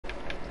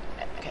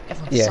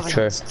Yeah,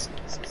 true.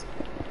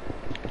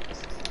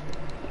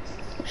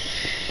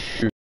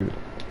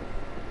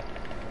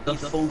 The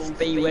fourth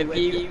be with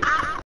you.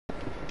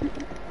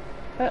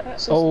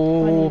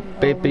 Oh,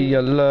 baby, I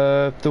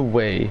love the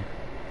way.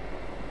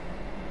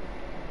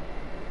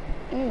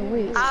 Oh,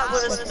 wait. I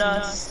was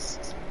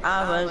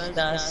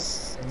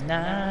dust, and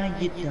now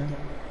you done.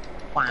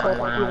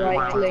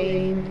 Copyright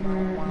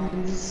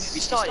claim. We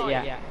started,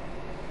 yeah.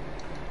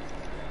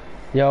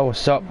 Yo,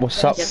 what's up?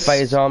 What's up,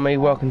 FaZe Army?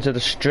 Welcome to the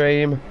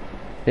stream.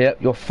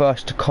 Yep, you're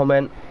first to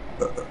comment.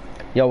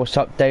 Yo, what's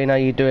up, Dana? How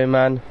you doing,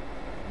 man?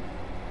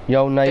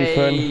 Yo,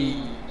 Nathan.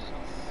 Hey.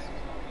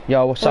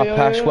 Yo, what's up,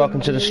 Ash?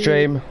 Welcome to the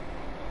stream.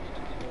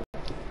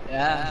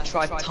 Yeah,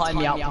 try to time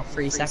me out for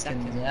 3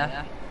 seconds,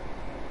 yeah?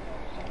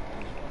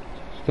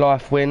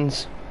 Life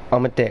wins.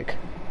 I'm a dick.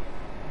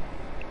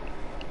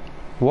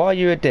 Why are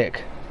you a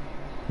dick?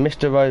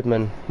 Mr.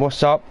 Roadman,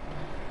 what's up?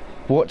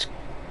 What's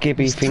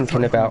Gibby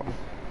thinking about?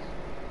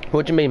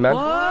 What do you mean, man?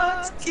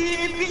 What's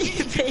Gibby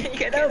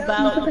thinking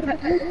about?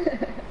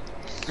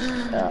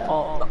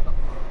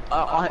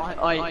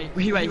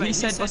 Wait, he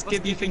said what's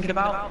Gibby thinking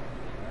about?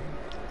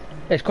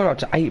 It's gone up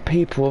to 8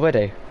 people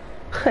already.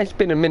 It's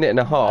been a minute and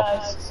a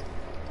half.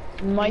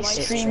 My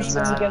streams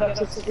only get up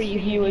to 3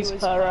 viewers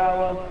per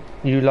hour.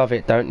 You love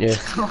it, don't you?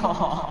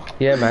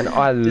 Yeah, man,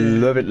 I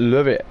love it,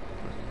 love it.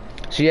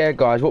 So yeah,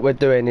 guys, what we're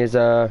doing is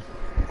we're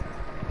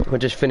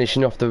just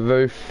finishing off the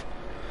roof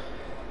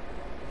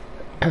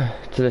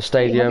to the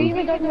stadium. Have you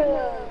even done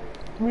the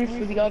roof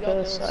with the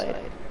other side?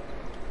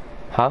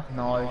 Huh?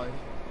 No.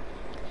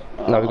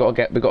 No, we gotta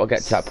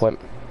get to that point.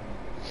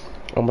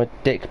 I'm a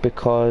dick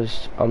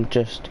because I'm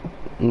just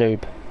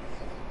noob.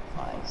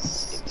 5,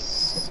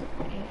 6.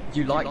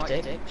 You liked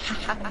it?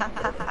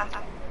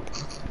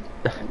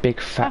 Big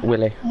fat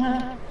Willy.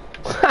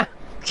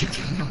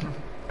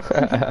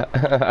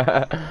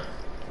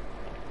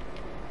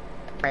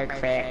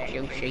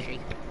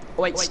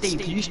 Wait, Steve,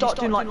 can you start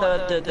doing like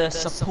the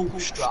support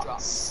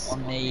struts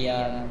on the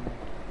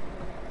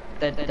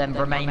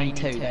remaining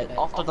 2?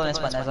 After I've done this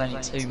one, there's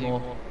only 2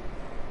 more.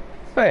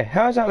 Hey,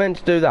 how's that meant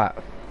to do that?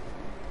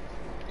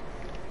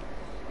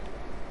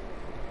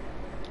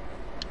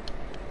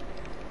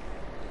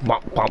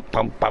 Bump, bump,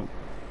 bump, bump.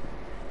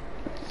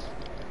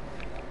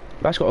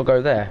 That's got to go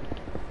there.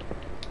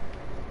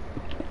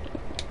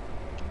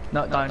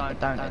 No, don't.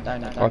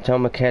 I'll tell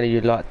Michaela you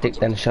like dick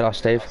then, shall I,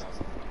 Steve?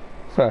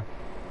 Huh.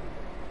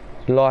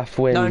 Life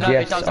wins, No,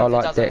 yes, it doesn't, I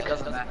like it dick.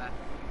 doesn't matter.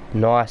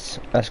 Nice,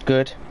 that's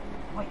good.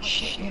 Wait,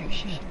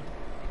 shit.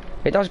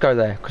 It does go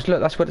there, because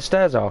look, that's where the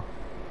stairs are.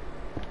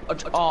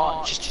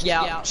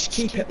 Just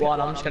keep it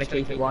 1. I'm just gonna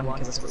keep it 1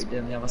 because that's what we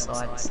did on the other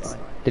side. So.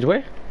 Did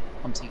we?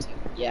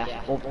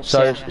 Yeah.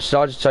 So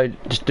I just say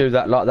just do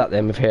that like that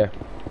then with here.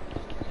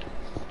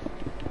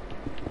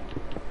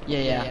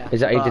 Yeah.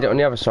 Is that how you did it on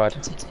the other side?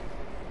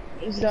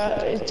 Is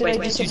that... Did Wait,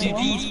 I you do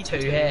these 2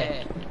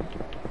 here.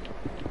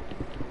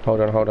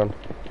 Hold on. I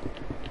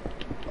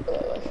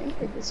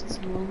think this is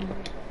wrong.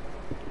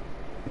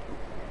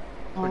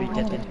 What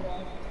did it?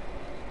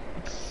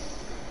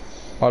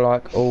 I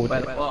like all.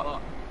 What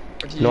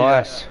did you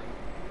Nice. do?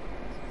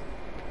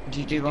 What did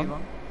you do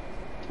wrong?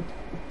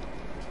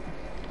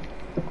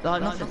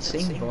 Nothing to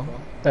sing for.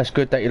 That's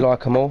good that you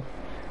like them all.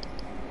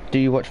 Do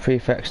you watch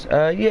Prefects?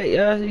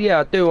 Yeah,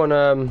 I do on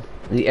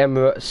the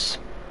Emirates,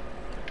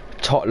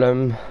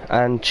 Tottenham,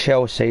 and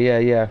Chelsea.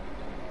 Yeah.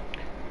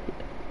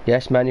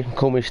 Yes, man, you can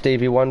call me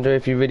Stevie Wonder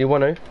if you really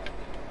want to.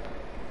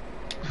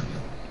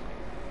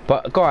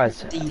 But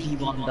guys, Stevie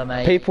Wonder,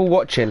 mate. people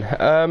watching,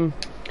 have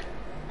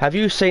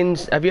you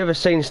ever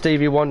seen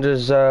Stevie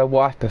Wonder's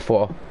wife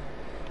before?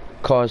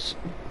 Cause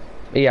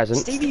he hasn't.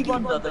 Stevie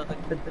Wonder,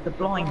 the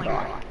blind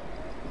guy.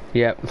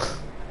 Yep.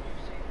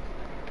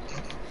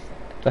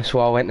 That's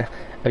why I went.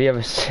 Have you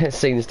ever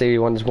seen Stevie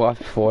Wonder's wife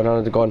before? And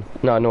I'd have gone,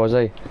 no, nor has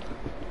he.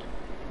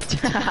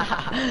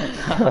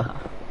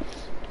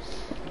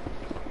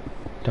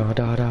 Da.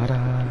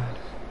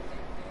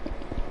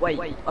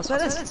 Wait, I swear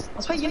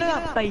you know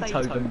that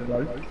Beethoven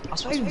bloke? I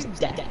swear he was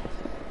deaf.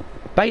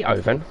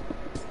 Beethoven?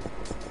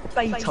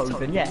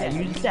 Beethoven, yeah,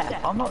 he was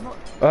deaf. I'm not.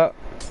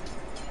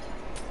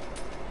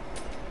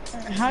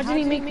 How did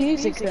he make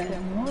music then?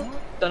 What?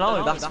 Don't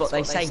know, that's what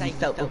they say, he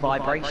felt the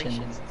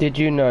vibrations. Did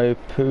you know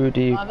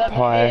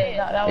PewDiePie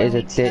that is a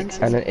would make dick sense.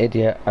 and an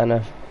idiot and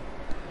a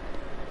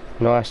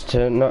nice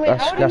to no, Wait,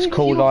 that's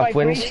cool. Life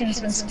wins. When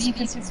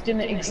speakers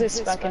didn't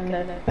exist back in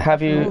then.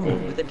 Have you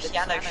With the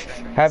piano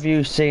strings. have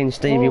you seen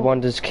Stevie Oh.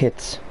 Wonder's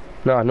kids?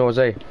 No, nor has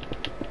he.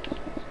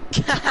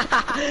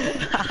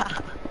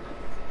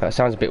 That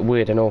sounds a bit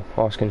weird and all,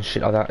 asking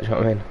shit like that. Do you know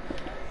what I mean?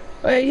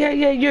 Hey,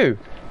 yeah, you.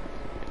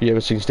 You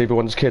ever seen Stevie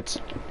Wonder's kids?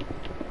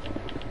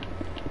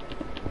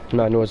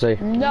 No, nor has he.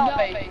 No,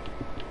 mate.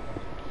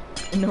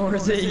 Nor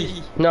is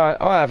he. No,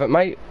 I haven't,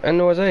 mate, and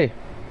nor has he.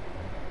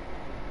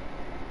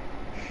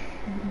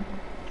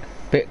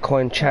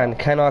 Bitcoin Chan,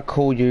 can I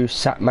call you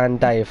Satman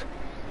Dave?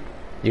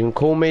 You can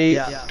call me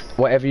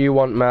whatever you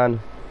want,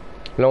 man.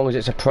 As long as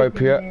it's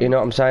appropriate, you know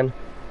what I'm saying?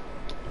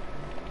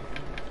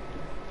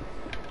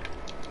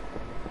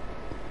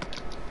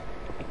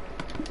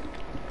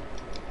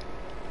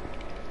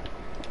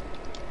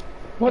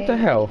 What the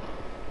hell?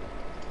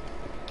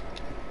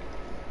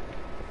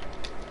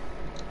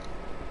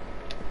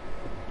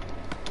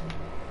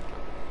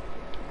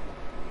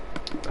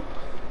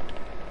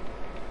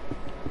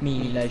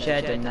 Mila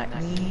Jedenak,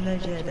 Mila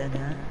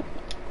Jedenak.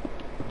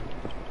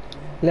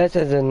 Let's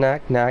a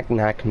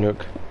knack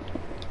nook.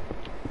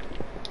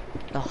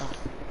 Oh,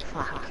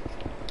 fuck.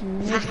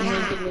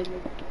 Negative.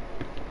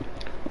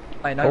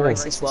 I know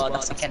racist word,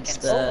 that's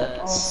against the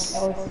That was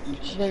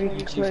very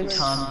YouTube close.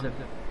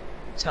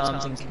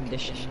 terms and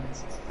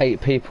conditions. 8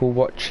 people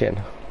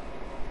watching.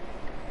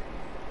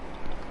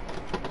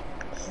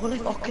 Holy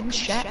fucking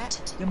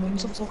shit, your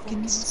mum's a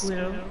fucking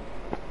squirrel.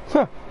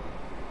 Huh.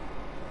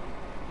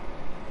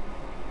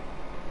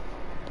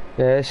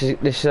 Yeah,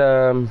 this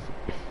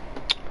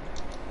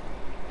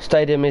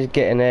stadium is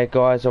getting there,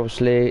 guys.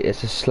 Obviously,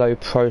 it's a slow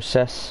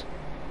process,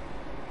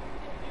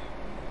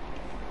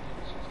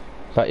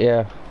 but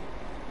yeah.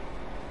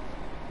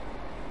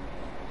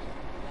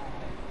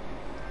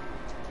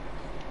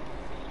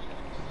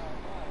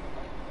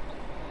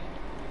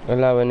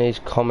 Allowing these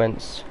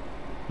comments.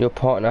 Your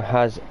partner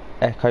has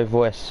echo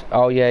voice.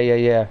 Oh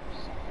yeah.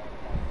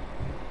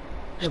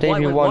 Stevie why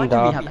do we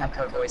Wonder. have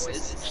echo voices?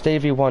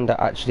 Stevie Wonder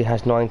actually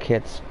has 9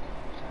 kids.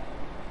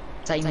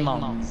 Same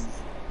mums.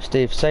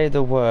 Steve, say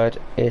the word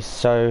is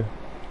so.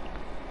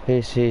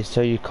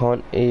 So you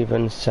can't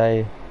even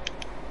say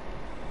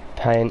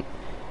paint.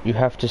 You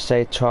have to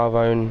say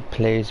Tyrone,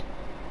 please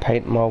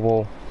paint my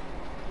wall.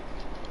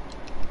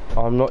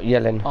 I'm not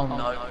yelling. Oh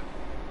no.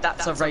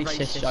 That's a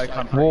racist joke,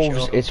 I'm pretty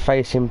Wolves sure. is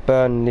facing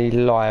Burnley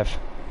live.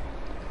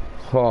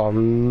 Oh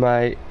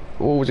mate,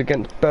 Wolves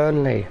against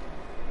Burnley.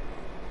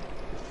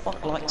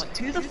 Fuck, like,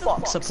 who the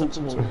fuck supports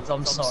Wolves?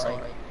 I'm sorry.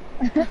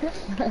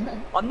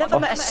 I've never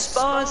met a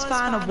Spurs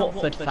fan, a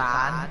Watford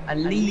fan, a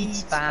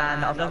Leeds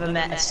fan, I've never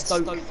met a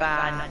Stoke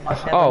fan,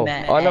 I've never Oh,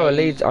 met I know a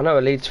Leeds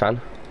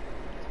fan.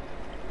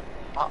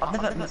 I've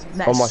never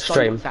met On a my Stoke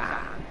stream. fan.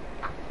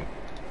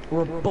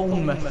 Or a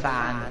Bournemouth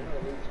fan.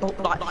 But,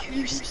 like,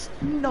 who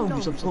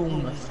knows a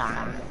Bournemouth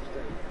fan?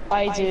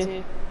 I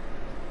do.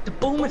 Do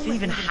Bournemouth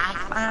even have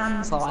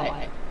fans?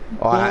 Like,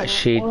 I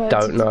actually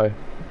don't know.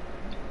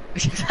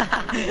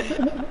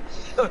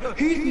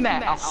 who's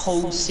met a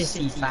whole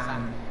City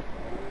fan?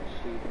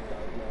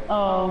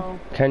 Oh.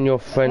 Can your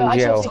friend No, I don't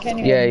yell? think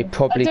anyone- Yeah, he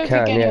probably I don't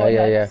think can. Yeah.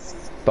 anyone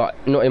does. But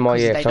not in my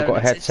 'Cause ear, they 'cause I've got a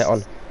don't headset on.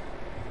 exist.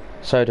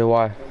 So do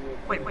I.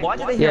 Wait, why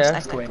do they hear Yeah.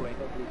 us echoing?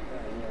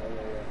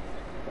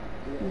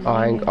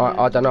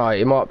 I don't know.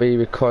 It might be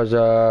because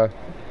a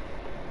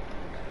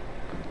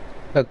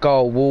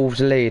goal. Wolves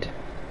lead.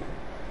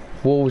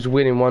 Wolves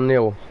winning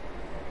 1-0.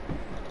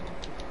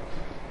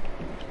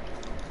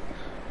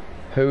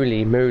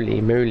 Holy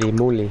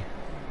moly.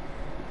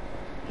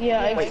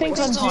 Yeah, I Wait, think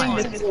what's I'm the time? doing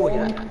Is this it 4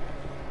 wrong. yet?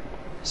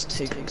 It's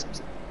 2 things.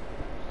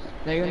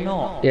 No, you're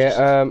not.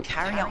 Yeah.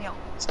 Carry out.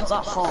 It's not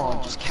that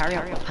hard. Just carry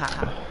out the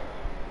pattern.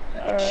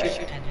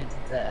 Shoot end into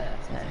there.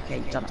 Okay,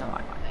 you've done it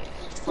right.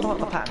 Follow up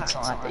the pattern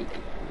slightly.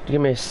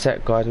 Give me a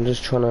sec, guys. I'm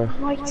just trying to.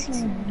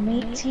 Writing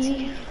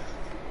matey.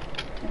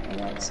 I don't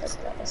know why I said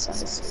that. That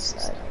sounded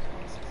suicide.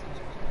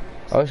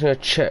 I'm just gonna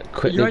check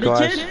quickly, You ready,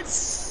 guys.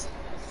 kids?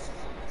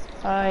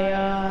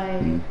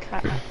 Aye,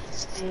 cat.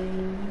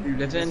 You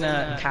live in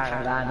a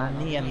caravan on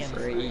the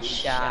M3,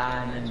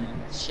 Shannon.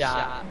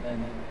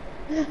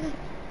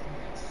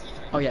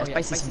 Oh yeah, it's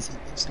basically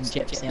some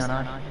gypsy, I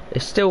know.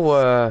 It's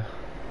still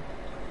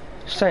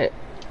say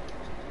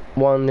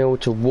 1-0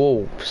 to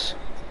Wolves.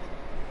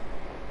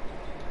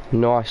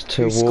 Nice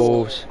to Who scored?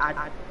 Wolves.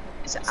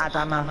 Is it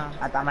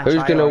Adama Who's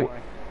gonna? Traore?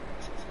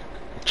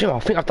 Do you know, I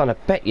think I've done a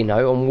bet, you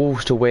know, on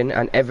Wolves to win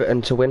and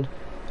Everton to win.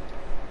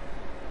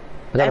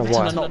 I don't Everton know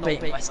are why. not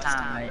beating West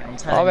Ham, mate. I'm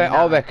telling you I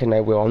now. reckon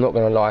they will. I'm not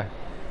gonna lie.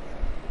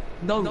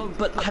 No,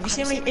 but have you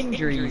seen any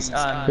injuries?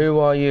 Who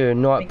are you,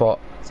 Nightbot?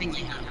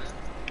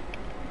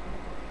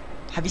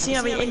 Have you seen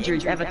how many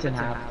injuries Everton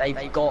have?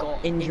 They've got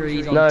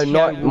injuries on No,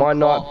 Thiago my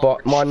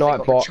Walcott, Nightbot. My they've got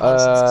Nightbot.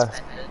 Richarlison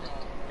suspended.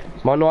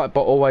 My Nightbot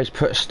always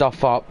puts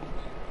stuff up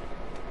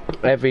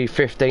every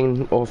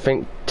 15 or I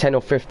think 10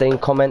 or 15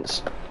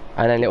 comments,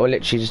 and then it will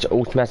literally just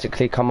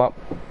automatically come up.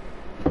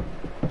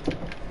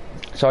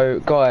 So,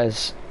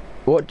 guys,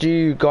 what do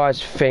you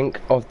guys think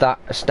of that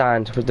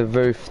stand with the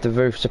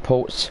roof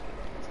supports?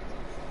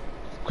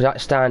 Because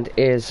that stand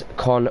is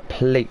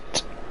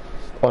complete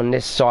on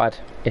this side.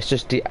 It's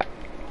just the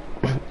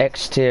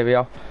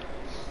exterior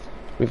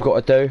we've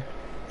got to do,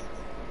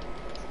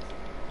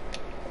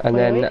 and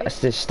then that's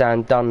this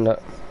stand done.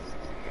 That,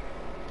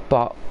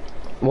 but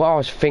what I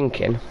was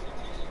thinking,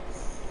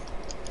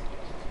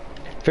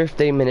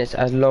 15 minutes,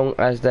 as long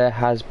as there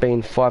has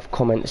been 5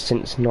 comments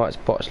since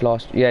Nightbot's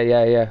last.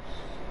 Yeah.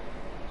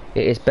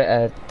 It is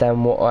better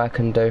than what I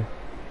can do.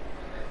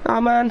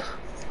 Oh man,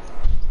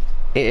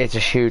 it is a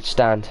huge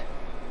stand.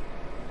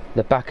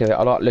 The back of it,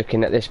 I like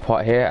looking at this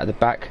part here at the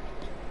back.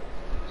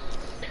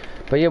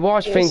 But yeah, what I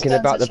was thinking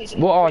about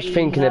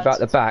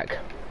the back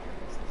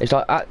is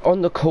like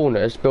on the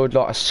corners build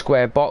like a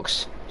square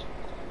box,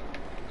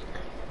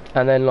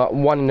 and then like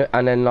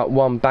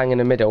one bang in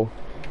the middle,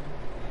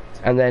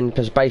 and then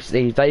because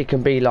basically they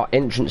can be like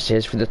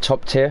entrances for the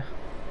top tier.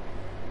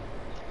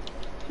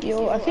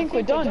 Yo, I think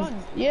we're done.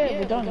 Yeah,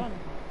 we're done.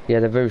 Yeah,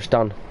 the roof's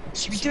done.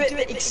 Should we do it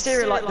the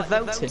exterior like the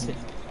Velton?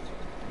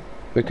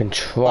 We can Like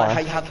try. how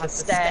you have the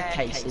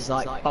staircases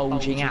like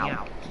bulging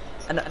out.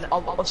 And I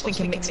was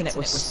thinking mixing it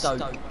with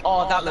stone.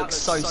 Oh, that looks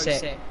so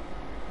sick.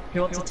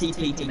 Who wants a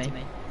TP to me?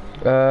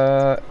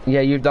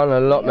 Yeah, you've done a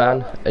lot,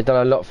 man. You've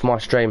done a lot for my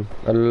stream.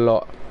 A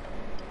lot.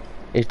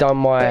 He's done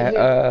my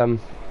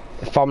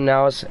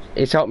thumbnails.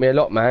 It's helped me a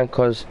lot, man,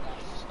 because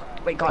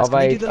Wait, guys, I've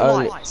can you do the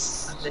only-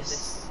 lights? of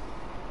this?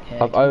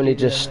 Yeah, I've can you only do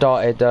just the-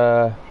 started.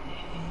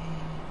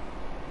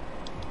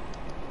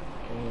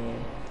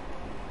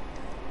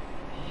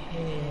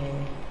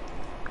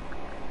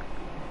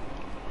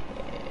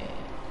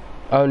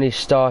 Only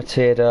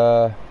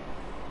started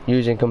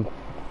using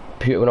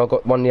computer when I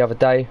got one the other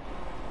day.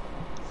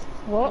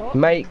 What?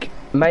 Make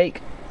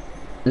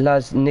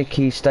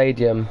Lazniki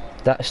Stadium.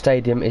 That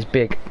stadium is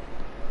big.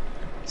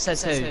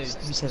 Says who? Who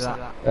said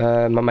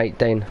that? My mate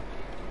Dean.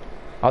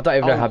 I don't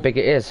even know how Oh. big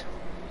it is.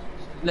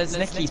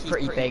 Lesnicki's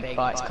pretty big,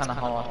 but it's kind of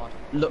hard.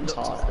 Looks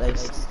hard at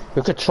least.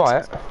 We could try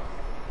it.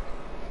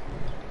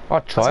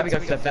 I'd So try we go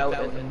it. for the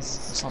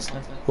Veltons or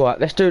something. Right,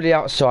 let's do the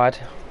outside.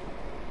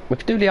 We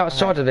could do the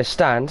outside of this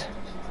stand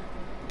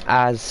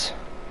as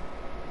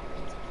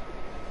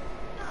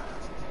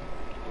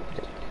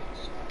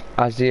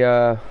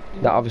the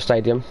that other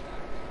stadium.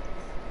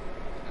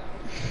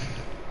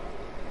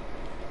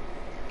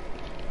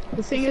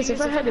 The thing is, if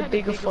I had a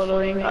bigger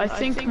following, I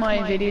think my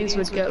videos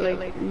would get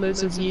like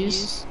loads of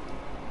views.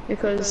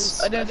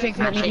 Because I don't think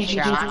many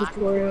people do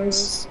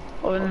tutorials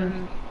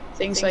on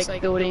things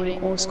like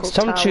building or school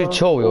Some tower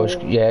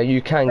tutorials, or- yeah,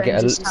 you can get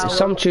Rangers Tower.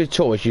 some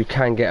tutorials. You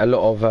can get a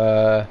lot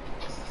of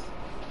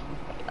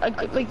I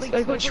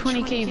got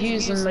 20k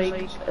views on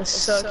like a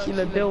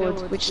circular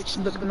build, which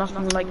looked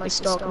nothing like the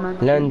stock man.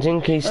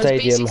 Lazniki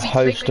Stadium basically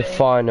hosts the clickbait.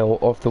 final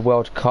of the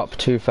World Cup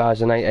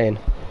 2018.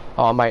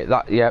 Oh mate,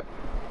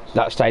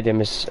 that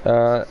stadium is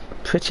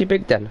pretty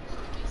big then.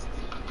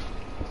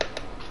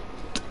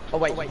 Oh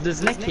wait,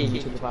 there's Nicky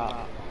you talk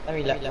about. Let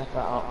me look that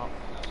up.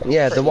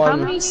 Yeah, the How one.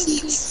 many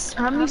seats?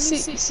 How many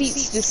seats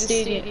does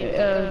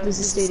the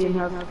stadium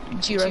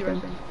have? Do you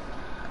reckon?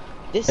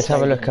 This Let's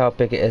have a look stadium- how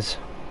big it is.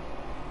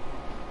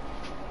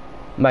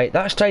 Mate,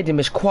 that stadium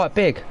is quite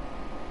big.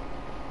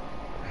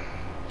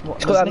 What,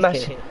 It's got that Lesnicki?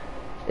 massive.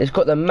 It's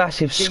got the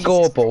massive Jesus.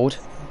 scoreboard.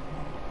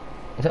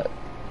 That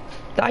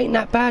ain't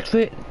that bad for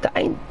it.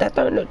 That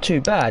don't look too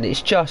bad.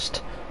 It's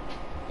just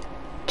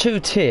 2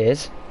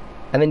 tiers,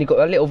 and then you've got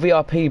a little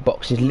VIP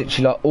boxes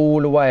literally like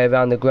all the way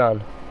around the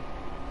ground.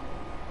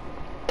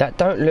 That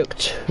don't look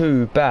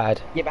too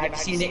bad. Yeah, but have you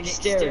seen the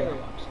exterior?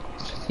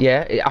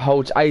 Yeah, it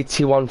holds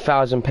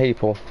 81,000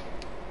 people.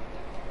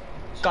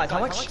 Guys,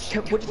 what do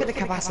you think the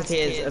capacity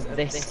is of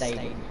this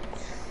stadium?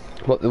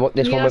 What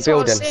this one we're that's what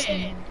I was building?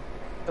 saying.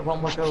 The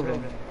one we're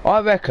building? I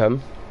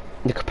reckon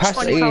the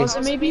capacity is.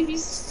 20,000 maybe?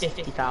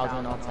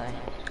 50,000, I'd say.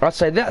 I'd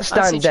say that see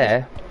stand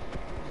there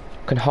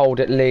can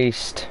hold at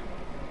least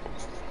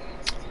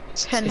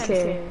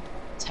 10k.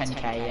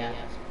 10k, yeah.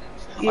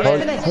 Yeah.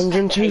 Hun-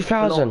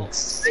 102,000. There's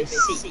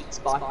seats,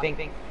 but I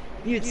think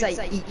you'd say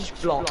each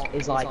block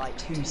is like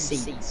 2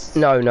 seats.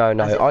 No.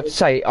 I'd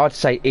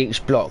say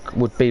each block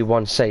would be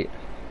 1 seat.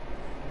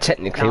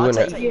 Technically, No, I'd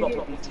wouldn't say it? each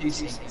block would be 2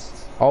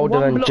 seats. Older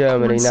One than block,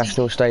 Germany 1 seat.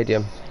 National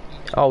Stadium.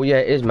 Oh yeah,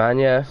 it is, man.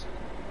 Yeah.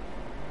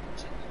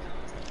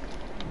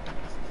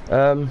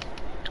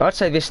 I'd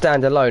say this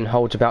stand alone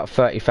holds about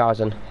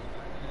 30,000.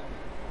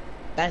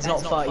 There's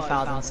not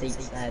 30,000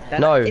 seats there.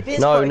 No, If it is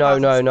no.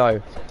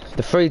 30,000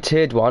 The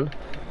 3-tiered one,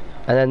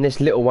 and then this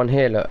little one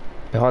here. Look,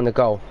 behind the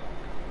goal.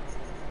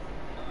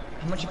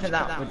 How much do you think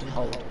that would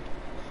hold?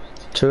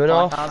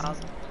 2.5,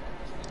 5,000?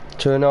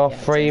 2.5, Yeah,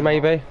 3 2.5.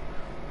 maybe.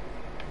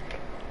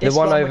 This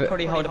one one over- would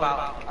probably hold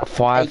about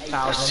 5,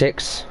 8,000.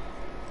 6.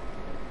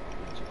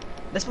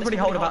 This would probably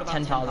hold about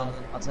 10,000,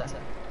 I'd say.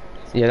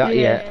 Yeah,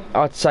 Yeah.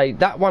 I'd say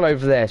that one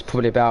over there is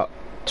probably about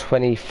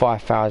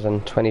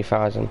 25,000,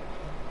 20,000.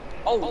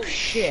 Oh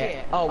shit!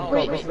 Oh god,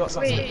 Wait, we've got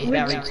something wait,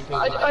 very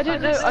I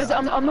don't know.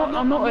 I'm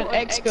not an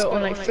expert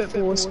on like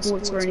football or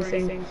sports or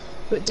anything.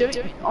 But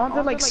aren't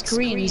there like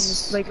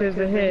screens like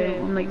over here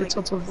on like the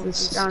top of the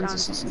stands or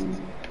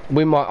something?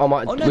 I might,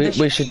 Oh, no, we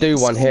there should do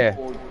one here.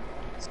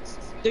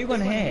 Do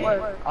one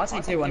here. I'd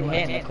say do one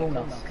here in the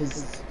corner,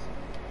 because...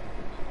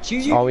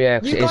 You, Oh, yeah,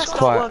 'cause you it guys is start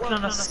quite- working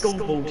on a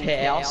scoreboard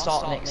here, I'll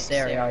start an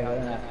exterior over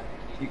there.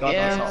 You guys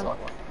Yeah. start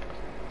working.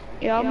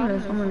 Yeah, I'm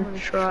gonna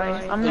try.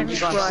 I'm gonna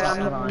try.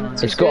 I'm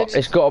not It's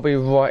got to be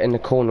right in the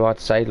corner, I'd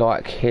say,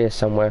 like here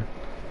somewhere.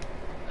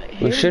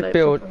 We should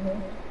build.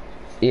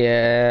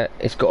 Yeah,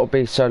 it's got to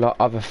be so like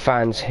other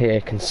fans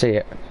here can see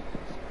it.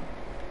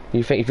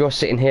 You think if you're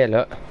sitting here,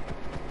 look,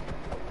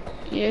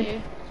 Yeah.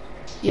 You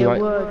Yeah.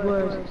 might-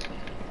 Word.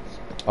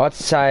 I'd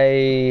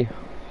say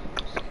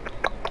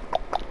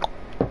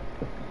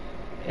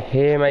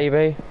here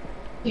maybe.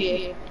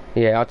 Yeah.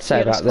 Yeah, I'd say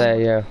Yeah, about that's there.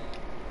 fine. Yeah.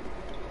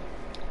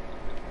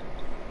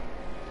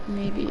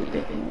 Maybe a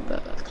bit more,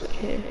 but click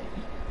here.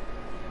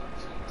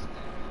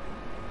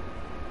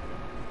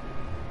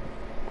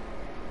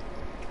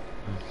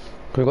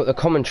 We've got the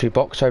commentary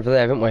box over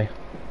there, haven't we?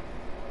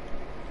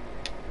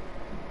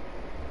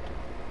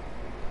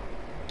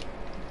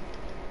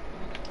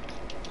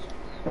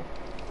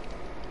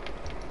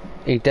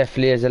 He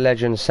definitely is a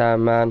legend,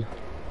 Sam, man.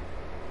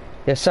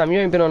 Yeah, Sam, you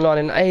ain't been online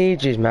in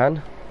ages,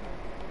 man.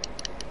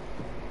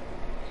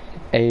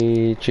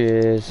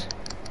 Ages.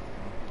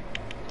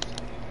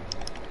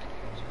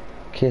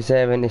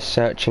 Kizarian is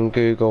searching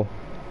Google.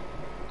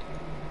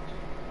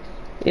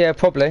 Yeah,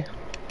 probably.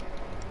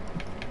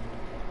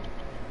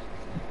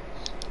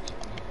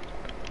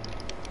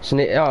 So,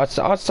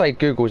 I'd say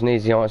Google's an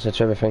easy answer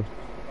to everything.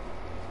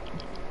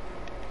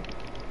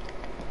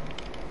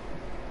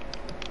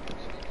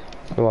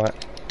 Right.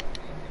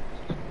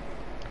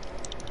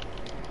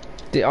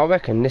 I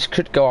reckon this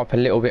could go up a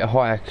little bit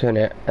higher, couldn't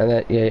it? And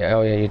then, yeah,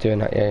 oh yeah, you're doing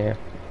that, yeah.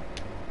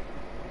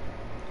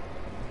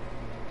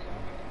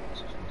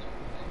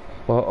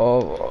 Well,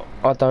 oh,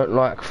 I don't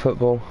like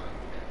football.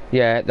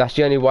 Yeah, that's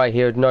the only way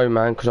he would know,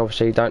 man, because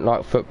obviously he don't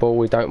like football,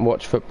 we don't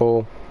watch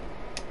football.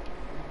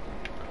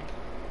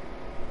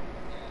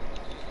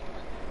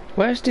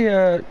 Where's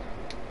the,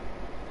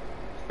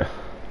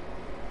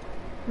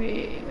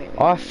 Wait.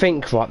 I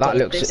think, right, that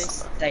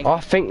looks, I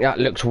think that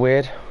looks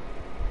weird.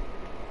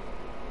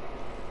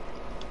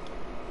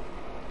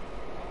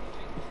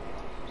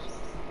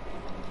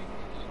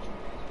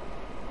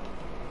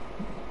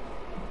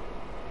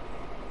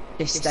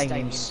 This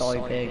stadium's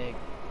so big.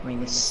 I mean,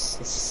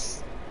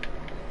 this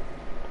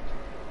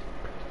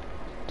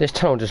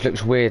tunnel just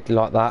looks weird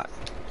like that,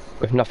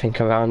 with nothing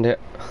around it.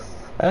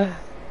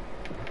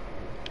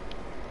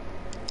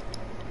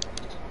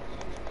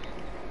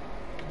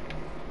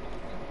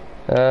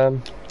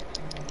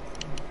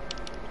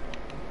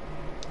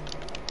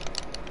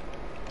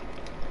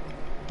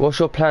 What's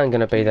your plan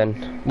gonna be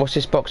then? What's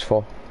this box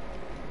for?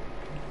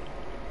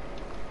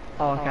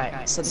 Oh, okay.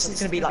 So this is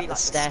gonna be like the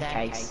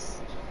staircase.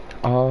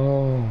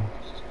 Oh.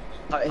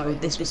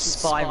 This was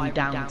spiral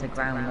down to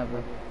ground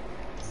level.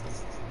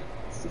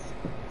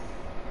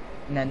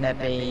 And then there'd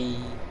be...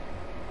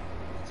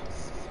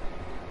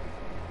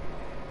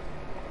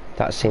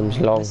 That seems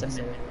long.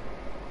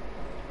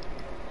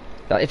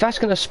 If that's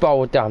gonna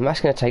spiral down, that's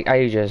gonna take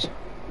ages.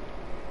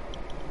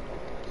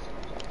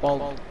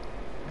 Well...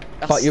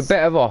 But you're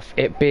better off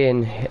it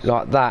being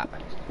like that.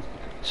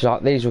 So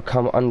like these will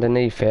come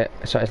underneath it,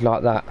 so it's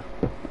like that.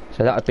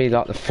 So that would be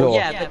like the floor.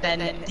 Well, yeah, but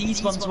then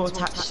these ones were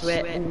attached to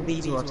it, all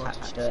these were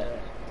attached to it.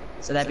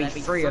 So there'd be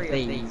 3 of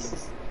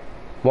these.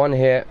 One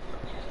here,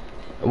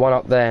 one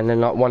up there, and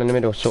then like one in the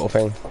middle sort of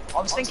thing.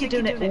 I was thinking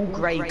doing it all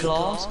grey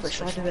glass, but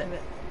should I do it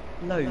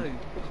low?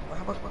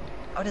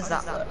 How does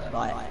that look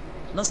like?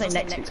 I'm not saying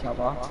next to each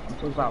other, I'm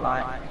talking about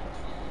like...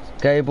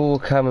 Gable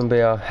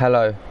Camembert,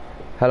 hello.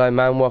 Hello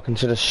man, welcome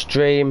to the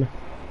stream.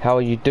 How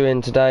are you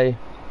doing today?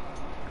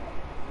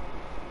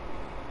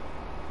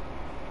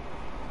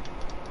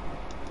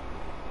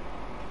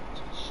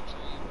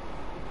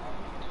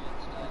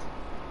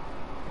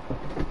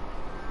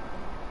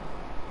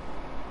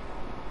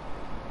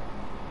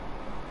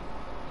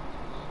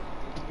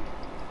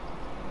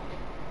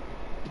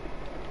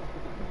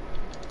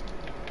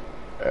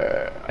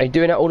 Are you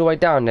doing it all the way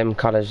down, them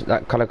colours,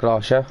 that colour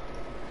glass, yeah?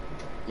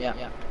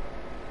 Yeah.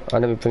 Oh,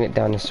 let me bring it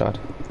down this side.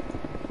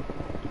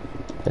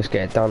 Let's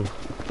get it done.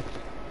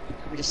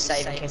 We just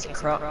save in case it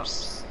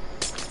corrupts.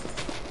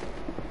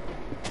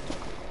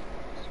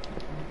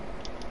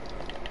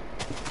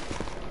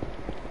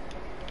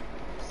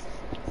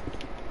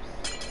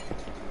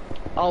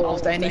 Oh,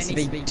 they needs to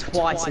be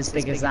twice as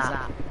big as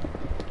that.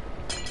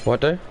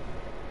 What do?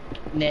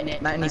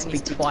 That needs to be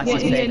twice Yeah,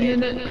 as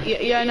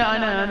big. I know,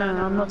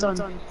 I'm not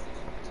done.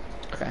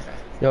 Okay.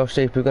 Yo,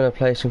 Steve, we're gonna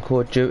play some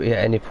Call of Duty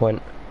at any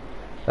point.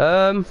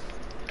 Yeah,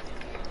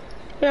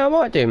 I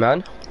might do,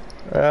 man.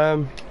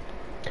 I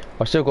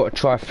still got to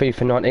try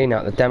FIFA 19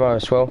 out the demo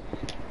as well.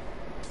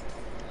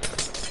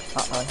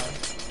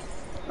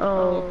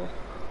 Oh.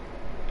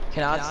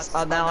 Can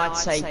I? Now I'd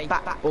say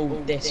back all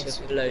this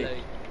with blue.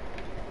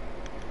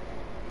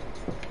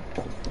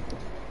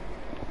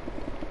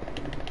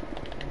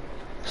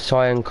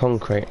 Cyan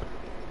Concrete.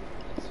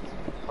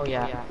 Oh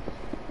yeah.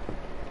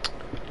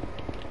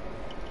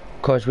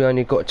 Because we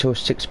only got till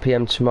 6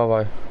 PM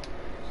tomorrow.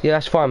 Yeah,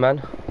 that's fine, man.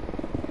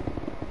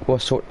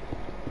 What sort?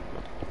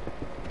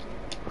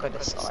 Go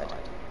this side.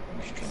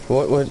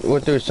 We'll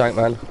do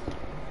something, man.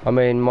 I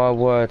mean, my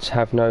words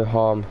have no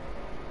harm.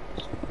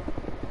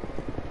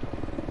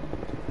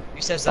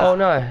 Who says that? Oh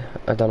no,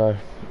 I don't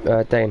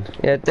know. Dean.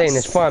 Yeah, Dean,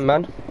 it's fine,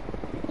 man.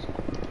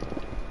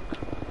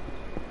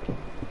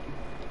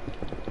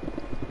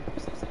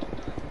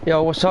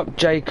 Yo, what's up,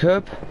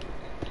 Jacob?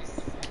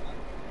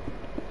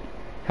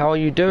 How are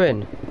you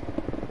doing?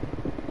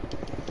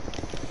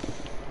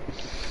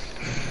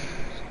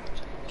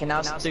 Can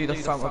now do the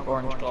front with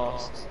orange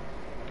glass.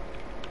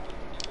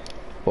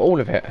 Well, all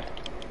of it.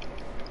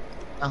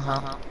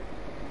 Uh-huh.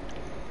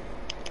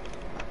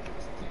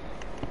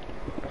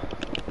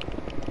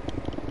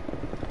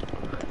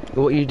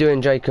 What are you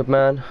doing, Jacob,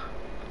 man?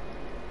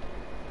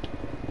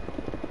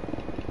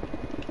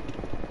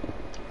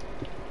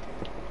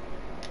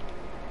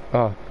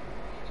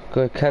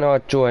 Good. Can I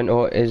join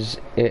or is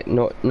it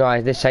not?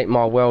 No, this ain't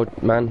my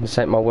world, man. This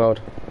ain't my world.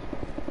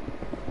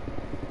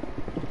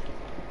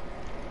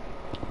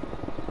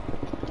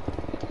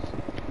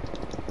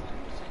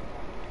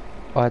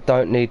 I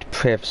don't need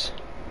privs.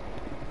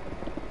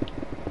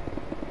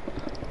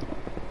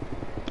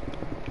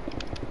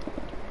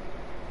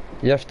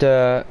 You have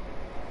to...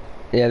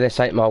 Yeah, this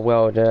ain't my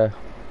world,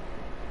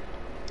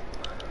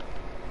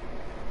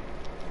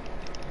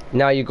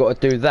 Now you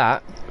got to do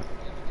that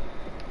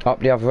up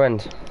the other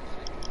end.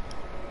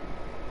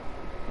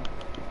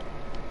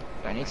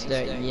 I need to do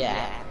it,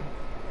 yeah.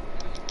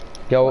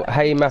 Yo,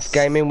 hey Math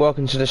Gaming,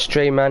 welcome to the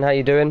stream, man. How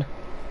you doing?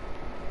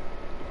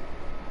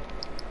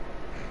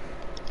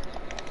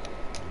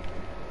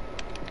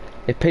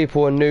 If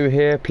people are new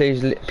here,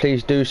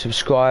 please do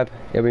subscribe.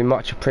 It'll be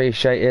much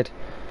appreciated.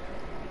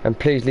 And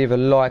please leave a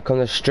like on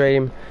the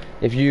stream.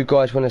 If you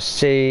guys want to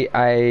see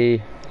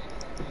a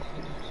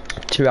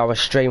 2-hour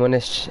stream on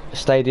this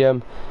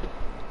stadium,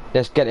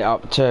 let's get it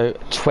up to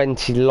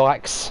 20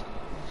 likes.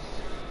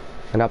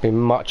 And that'd be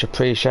much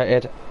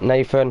appreciated.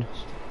 Nathan.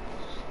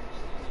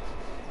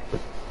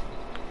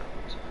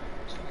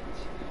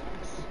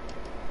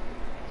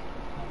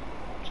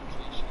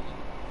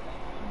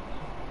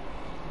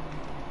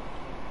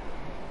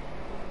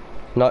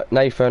 No,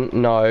 Nathan,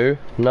 no.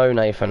 No,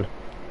 Nathan.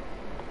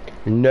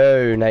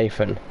 No,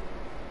 Nathan.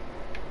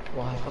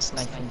 Why? What's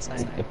Nathan's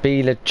name?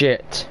 Be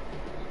legit.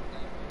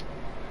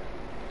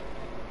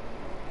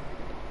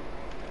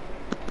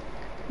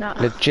 Nah.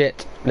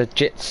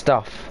 Legit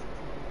stuff.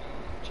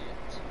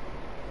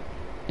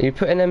 Are you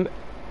putting them?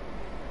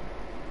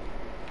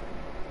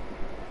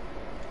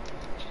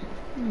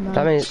 No.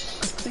 That means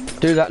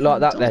do that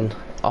like that then.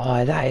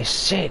 Oh, that is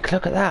sick.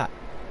 Look at that.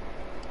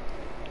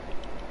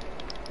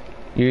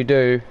 You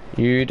do.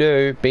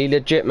 Be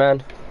legit,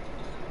 man.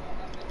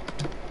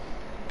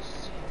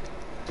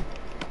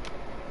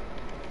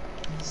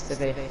 Needs to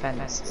be a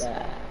fence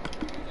there.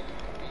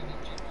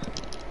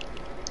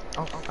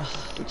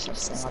 Oh, we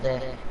just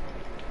idea.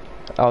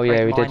 Oh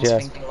yeah, we did, yeah.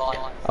 Like,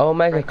 I'll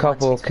make a break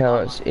couple minds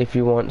accounts if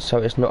you want, so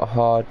it's not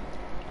hard.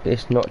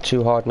 It's not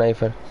too hard,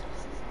 Nathan.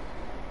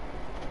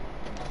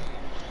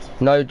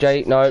 No,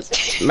 Jake, no.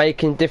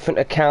 Making different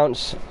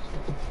accounts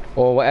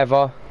or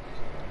whatever.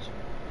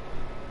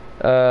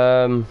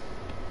 Even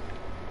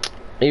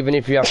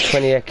if you have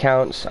 20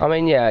 accounts, I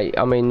mean, yeah,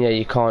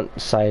 you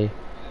can't say.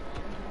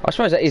 I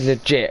suppose that is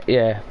legit,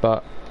 yeah,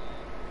 but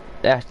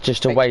that's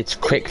just a way to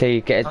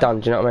quickly get it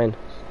done. Do you know what I mean?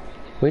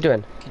 What are you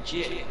doing?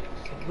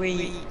 Could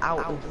we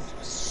out of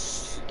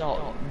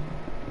stone,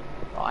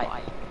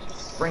 right?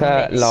 Bring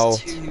Lol.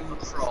 this two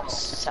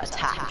across to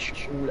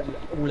attach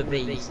all of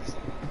these.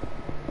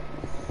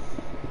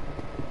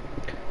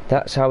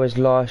 That's how his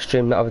live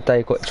stream the other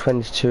day got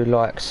 22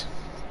 likes.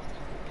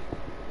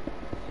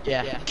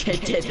 Yeah,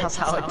 it did. That's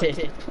how it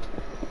did.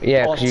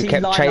 Yeah, because you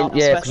kept changing.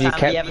 Yeah, because you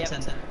kept.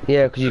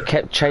 Yeah, because you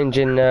kept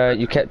changing.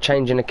 You kept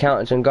changing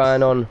accounts and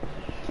going on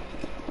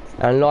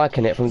and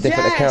liking it from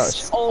different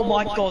accounts. Oh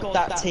my god,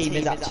 that team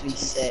is actually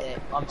sick.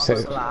 I'm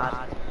so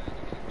glad.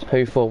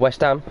 Who for?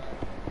 West Ham?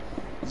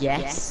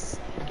 Yes.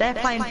 They're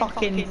playing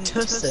fucking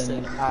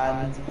Tussin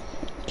and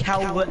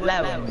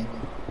Calvert-Lewin.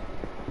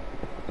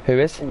 Who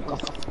is?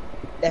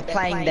 They're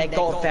playing. They've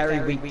got a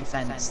very weak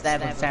defence. They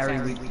have a very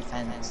weak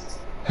defence.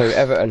 Who?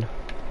 Everton?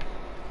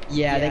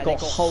 Yeah, they've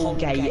got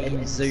Holgate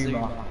and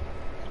Zuma.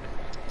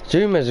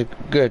 Zuma's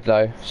good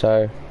though,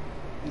 so.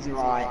 He's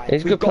alright.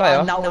 He's a good player.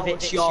 We've got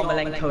Arnautovic,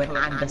 Yarmolenko and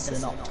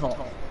Anderson up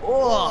top.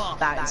 Oh,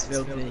 that is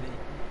filthy.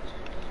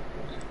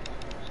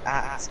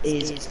 That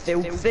is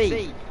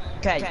filthy.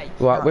 Okay.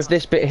 Right, with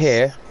this bit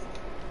here.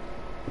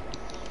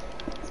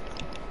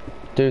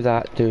 Do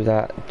that, do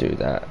that, do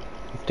that,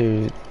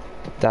 do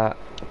that,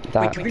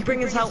 that. Wait, could we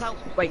bring this out?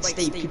 Wait,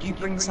 Steve, could you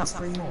bring this out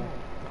 3 more?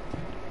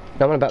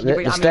 No, I'm on about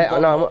the stairs.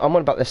 No, I'm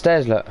on about the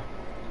stairs. Look.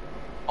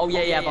 Oh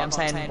yeah, but I'm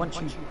saying once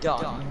you've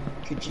done,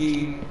 could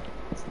you?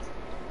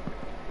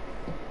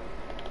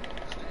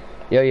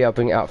 Yeah, I'll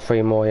bring it out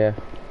 3 more. Yeah.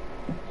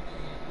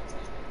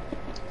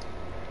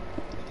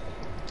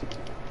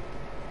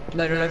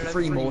 No,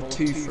 3 more,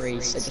 2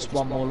 3s, so just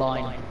 1 more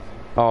line.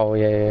 Oh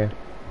yeah.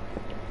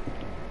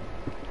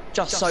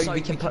 Just so we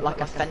can put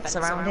like a fence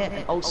around it.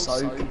 And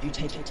also, could you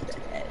take it to the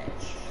edge?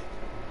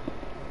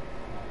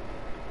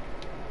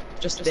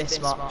 Just this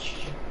much.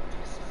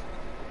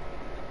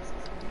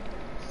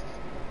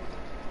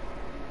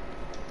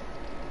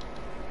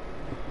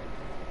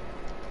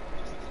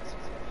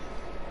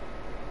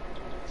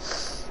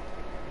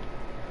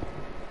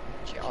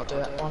 I'll do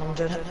it while I'm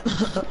doing it.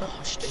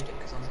 Oh, shit,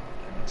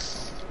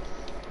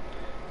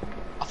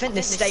 I think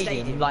this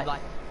stadium, like,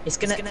 it's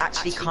gonna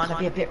actually kind of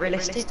be a bit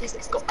realistic.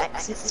 It's got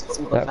exits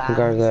for all the That can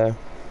go there.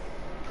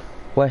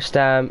 West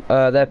Ham,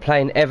 they're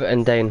playing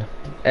Everton, Dean.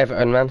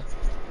 Everton, man.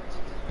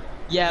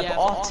 Yeah, but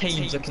our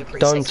team's looking pretty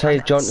Dante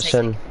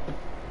Johnson.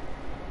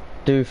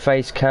 Do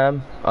face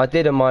cam. I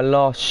did on my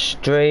last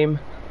stream.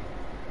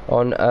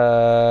 On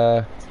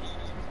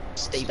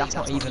Steve, that's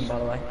not even, by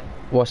the way.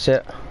 What's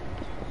it?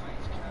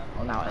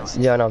 Oh, now it is.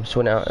 Yeah, no, I'm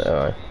sorting it out.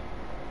 Alright.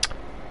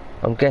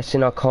 I'm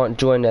guessing I can't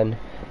join then.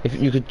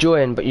 If you could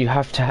join, but you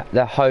have to add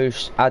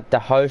the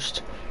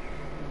host.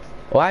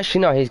 Well,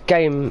 actually no, his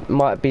game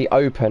might be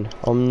open.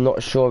 I'm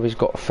not sure if he's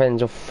got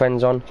friends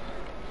on.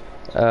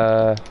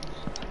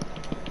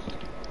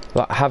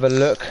 Like have a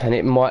look, and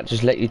it might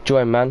just let you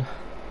join, man.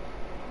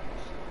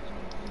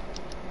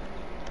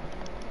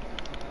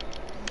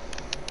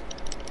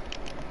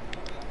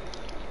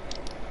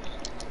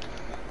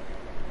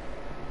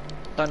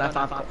 Don't know if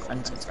I've got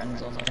friends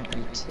on. I don't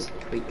need to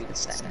tweak the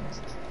settings.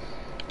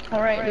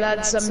 Alright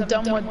lads, I'm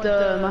done with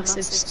the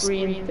massive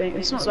screen thing.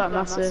 It's not that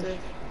massive.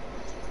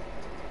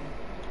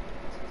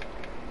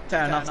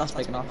 Fair enough, that's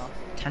big enough.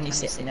 Can you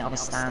sit in it on a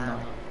stand though?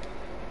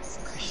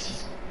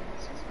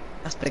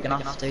 That's big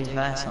enough to be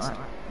fair, it's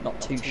not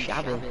too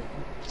shabby.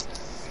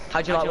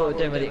 How do you like what we're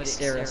doing with the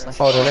exterior?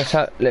 Hold on, let's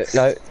have, look,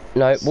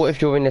 no, what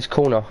if you're in this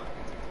corner?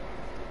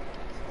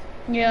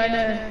 Yeah, I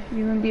know,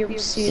 you won't be able to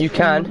see it. You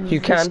can. You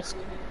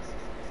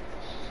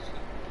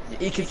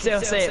can still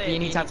see it, but you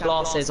need to have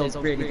glasses or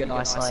really good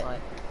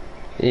eyesight.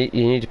 You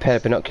need a pair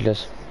of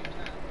binoculars.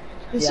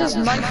 This is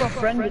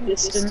Minecraft render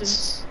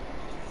distance.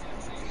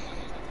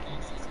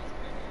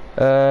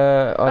 I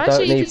don't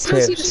Actually, you need can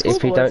still see the tips if you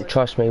scoreboard. don't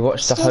trust me.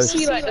 Watch the Still host.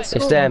 see, like, the It's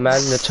scoreboard. there,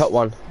 man, the top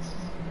one.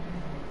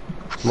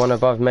 One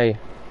above me,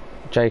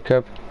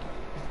 Jacob.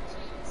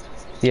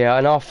 Yeah,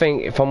 and I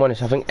think, if I'm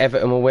honest, I think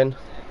Everton will win.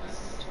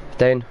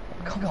 Then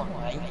Come on,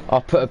 mate.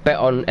 I'll put a bet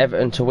on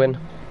Everton to win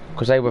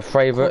because they were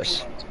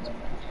favourites.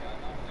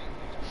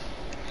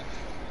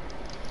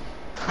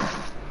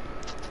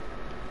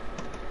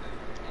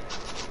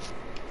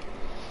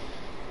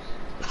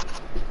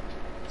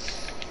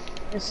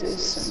 This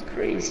is some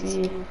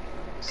crazy.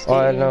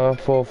 I know,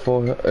 4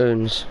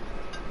 Oons.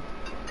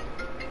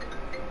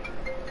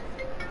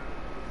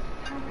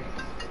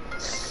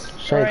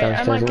 Straight Alright, I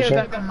downstairs, might isn't go she?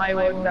 back on my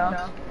work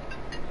now.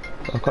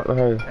 I've got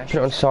no. Put it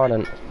on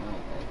silent.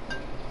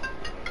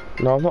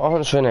 No, I'm not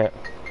answering it.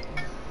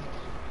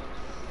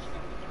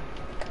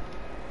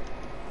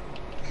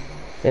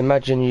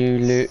 Imagine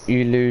you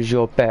lose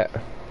your bet.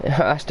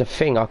 That's the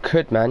thing. I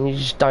could, man. You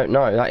just don't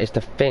know. That is the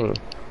thing.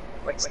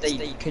 Wait,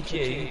 Steve, could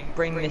you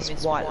bring this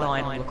white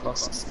line all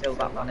across and fill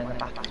that one in the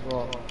back as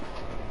well?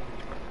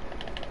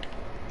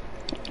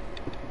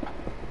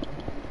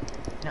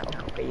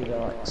 That would be the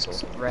like,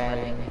 sort of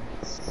railing.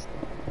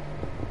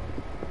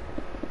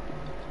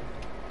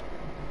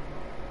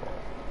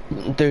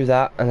 Do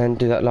that, and then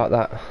do that like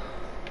that.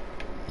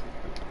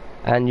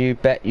 And you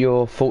bet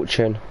your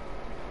fortune.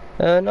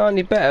 And I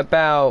only bet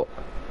about.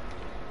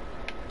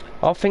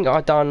 I think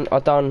I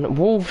done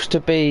Wolves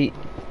to beat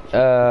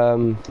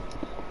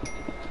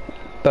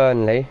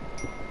Burnley,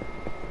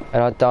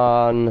 and I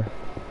done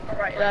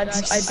Alright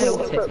lads, I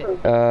built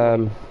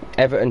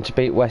Everton to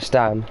beat West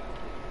Ham,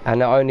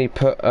 and I only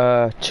put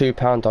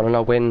 £2 on, and I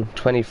win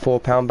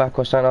 £24 back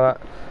or something like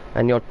that,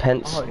 and the odd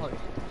pence. Oh,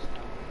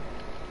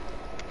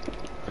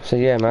 So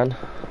yeah, man,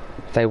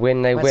 if they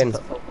win, they win.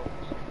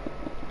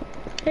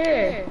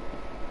 Here.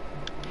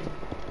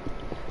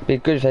 Be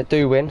good if they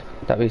do win.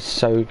 That'd be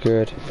so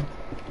good.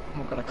 Oh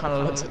my god, I kind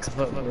of looked at the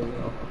football really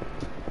well.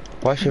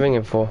 What's she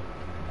ringing for?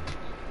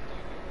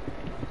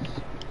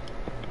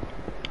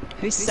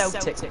 Who's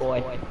Celtic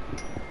boy?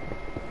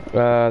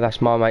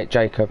 That's my mate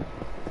Jacob.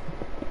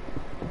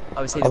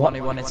 Oh, was he the one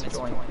who wanted to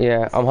join?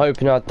 Yeah, I'm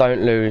hoping I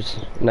don't lose,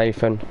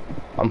 Nathan.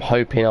 I'm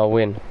hoping I'll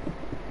win.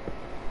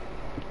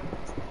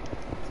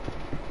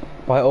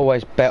 I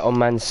always bet on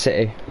Man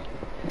City.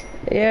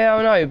 Yeah,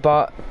 I know,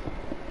 but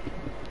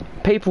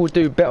people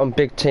do bet on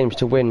big teams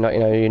to win, like, you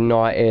know,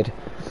 United,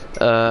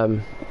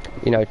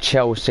 you know,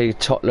 Chelsea,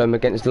 Tottenham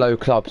against low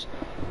clubs.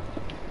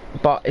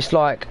 But it's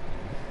like,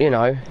 you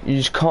know, you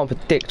just can't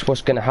predict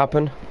what's going to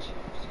happen.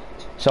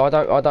 So I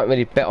don't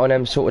really bet on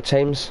them sort of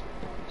teams.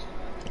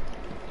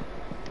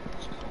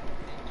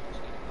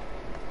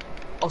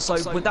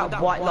 Also, with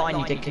that white line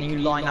you did, can you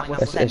line that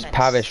with It's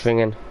Paris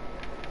ringing.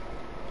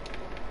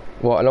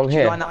 What, along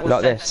here?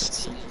 Like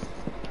this?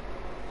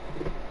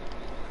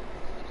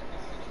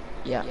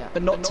 Yeah,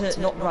 but not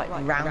right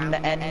round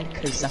the end,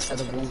 because that's where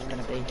the wall's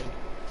gonna be.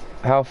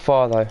 How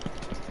far though?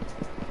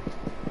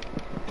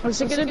 Was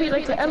it gonna be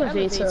like the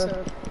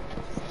elevator?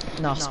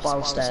 No,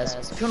 spiral stairs.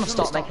 If you want to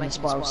start making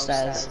spiral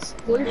stairs,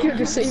 What if you're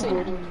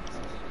disabled?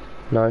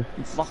 No.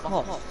 fuck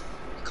off.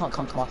 You can't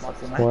come to my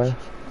football match. Why?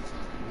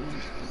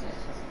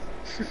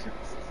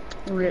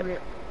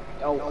 Rip.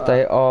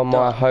 They are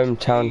my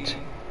hometown.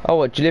 Oh,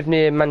 what? Do you live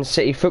near Man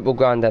City football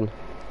ground then?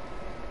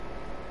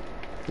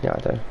 Yeah, I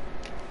do.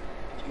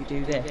 You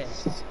do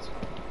this.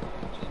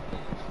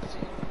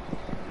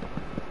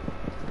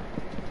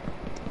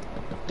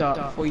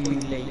 Before you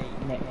leave,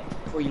 Nick,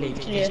 before you leave,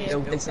 can you just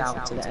build this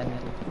out to the end?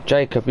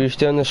 Jacob, you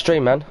still in the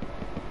stream, man?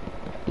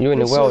 You in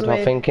the This world, is I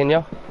where- think, in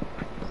ya?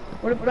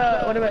 What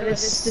about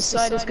this? This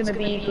side is gonna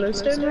be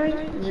glowstone, right?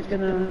 Is it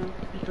gonna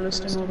be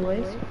glowstone all the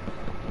way?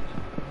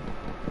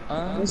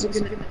 Was it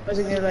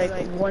gonna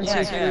like 1,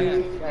 2,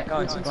 3? Yeah, go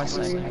on, sure.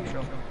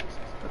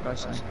 Go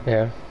on.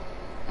 Yeah.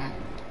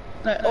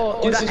 Like,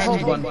 oh, Do this that is end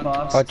whole one thing.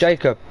 first. Oh,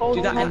 Jacob,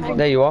 Do that end one.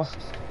 there you are.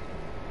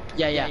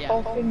 Yeah.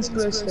 All things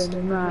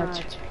glisten,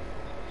 mad.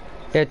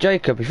 Yeah,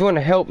 Jacob, if you want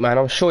to help, man,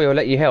 I'm sure he'll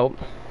let you help.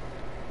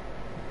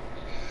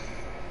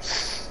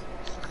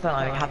 I don't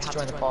know, you had to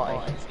join the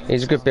party.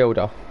 He's a good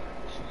builder.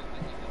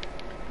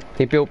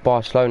 He built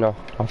Barcelona,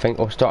 I think,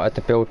 or started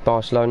to build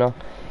Barcelona.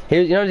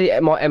 You know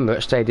my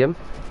Emirates Stadium?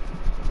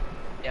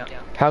 Yeah.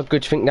 How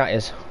good do you think that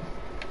is?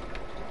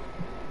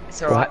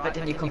 It's alright, but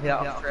didn't you copy that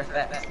off for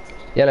effect?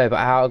 Yeah, no, but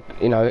how,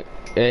 you know,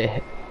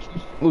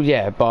 well,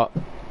 yeah, but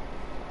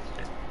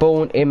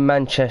born in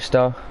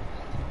Manchester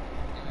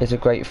is a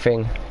great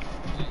thing.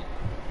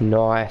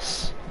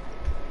 Nice.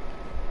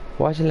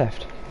 Why has he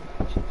left?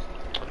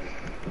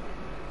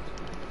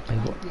 Hey,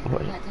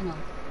 what is it?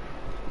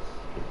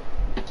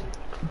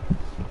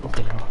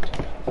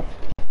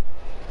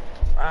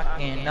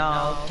 Rockin'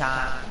 all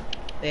time,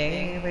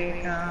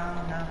 baby,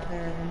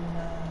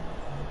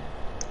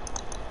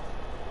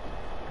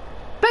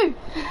 Boom!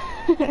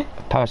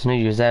 Paris, I knew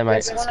you was there,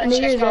 mate. I knew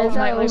you was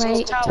there,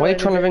 mate. What are you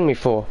trying to ring me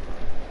for?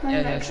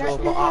 Yeah, sure,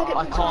 but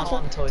I can't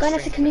until it's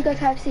Vanessa, can you go to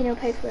KFC and you'll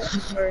pay for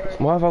it?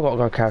 Why have I got to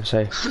go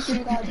KFC? It's in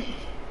the garden.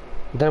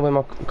 I don't know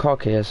where my car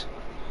key is.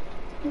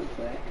 Look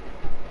for it.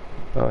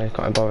 Oh, I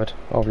can't be bothered.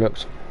 I've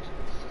looked.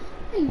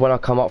 When I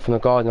come up from the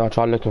garden, I'll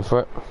try looking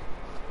for it.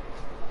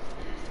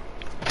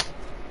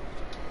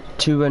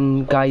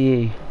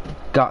 Tuangayi.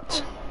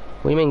 Gut.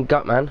 What do you mean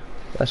gut, man?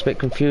 That's a bit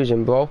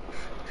confusing, bro.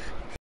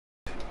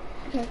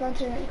 Okay, go on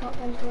to it, you can't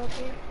find the door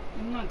here.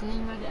 No, because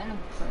you know the animal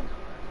food.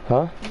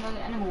 Huh? You know the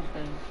animal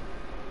food.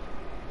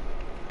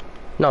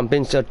 No, I'm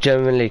being so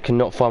genuinely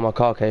cannot find my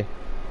car key.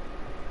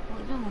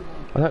 What animal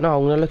I don't know,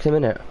 I'm gonna look in a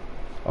minute.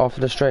 After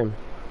the stream.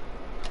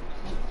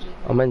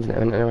 I'm ending it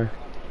in a minute anyway.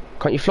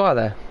 Can't you fly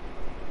there?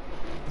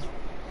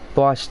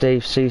 Bye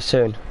Steve, see you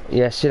soon.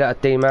 Yeah, see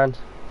that D-man?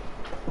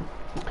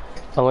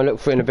 I'm gonna look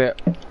for it in a bit.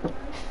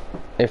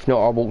 If not,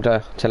 I'll walk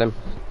there, tell him.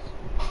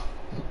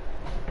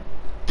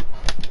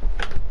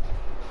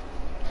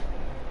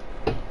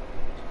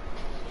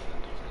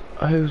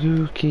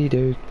 Okie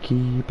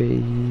dokie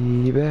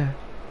baby.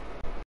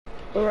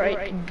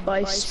 Alright,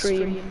 by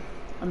stream,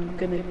 I'm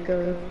gonna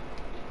go.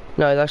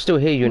 No, I still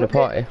hear you in the Okay.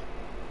 party.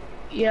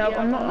 Yeah,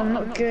 I'm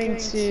not going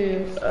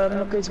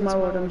to my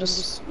world, I'm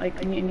just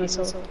like muting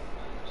myself.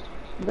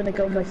 I'm gonna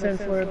go on my phone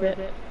for a bit.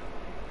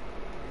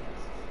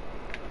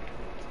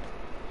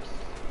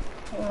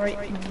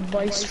 Alright,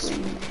 by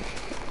stream.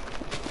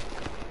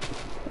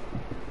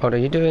 What are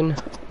you doing?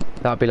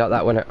 That'd be like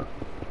that, wouldn't it?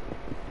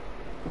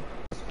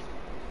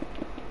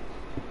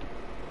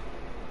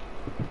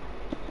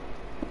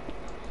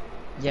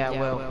 Yeah,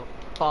 well,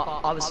 but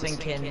I was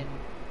thinking.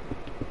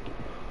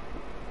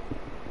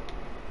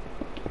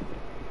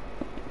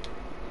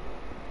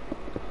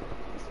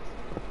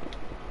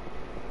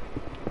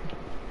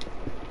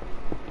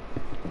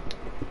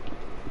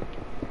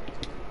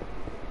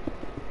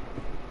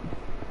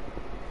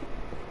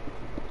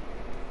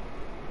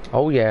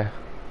 Oh yeah.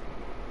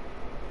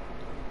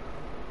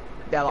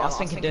 Yeah, like, I was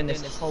thinking doing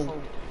this whole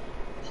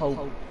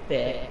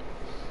bit.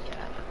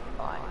 Yeah,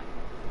 like.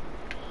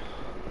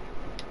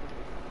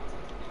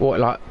 What,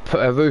 like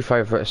put a roof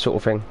over it sort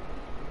of thing?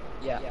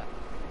 Yeah.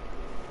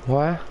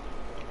 Why?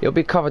 It'll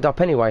be covered up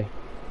anyway.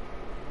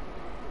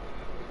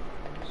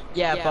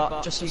 Yeah,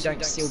 but just so you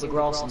don't steal the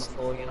grass on the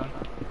floor, you know.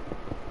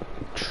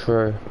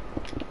 True.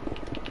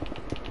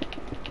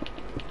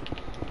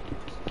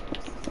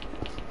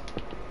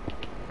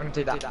 I'm gonna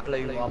do that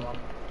blue one.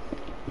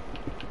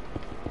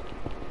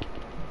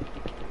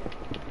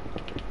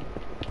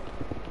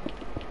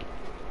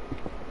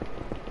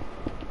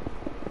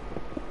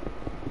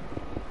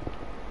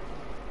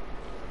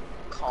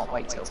 Can't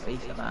wait till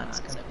FIFA, man. It's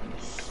gonna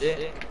be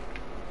sick.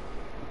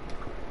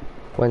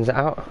 When's it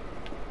out?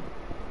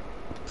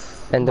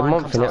 End of Mine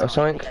month comes in it out or in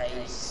something? 8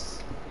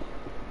 days.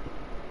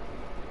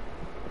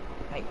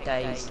 8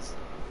 days.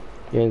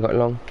 You ain't got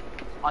long.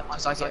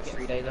 Because I get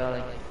 3 days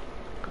early.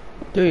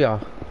 Do ya?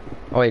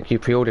 Oh yeah, you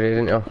pre-ordered it,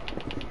 didn't you?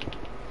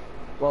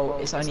 Well,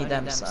 it's only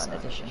them certain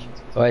editions.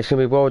 Oh, it's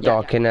gonna be well Yeah.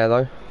 dark in there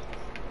though.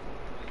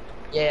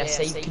 Yeah,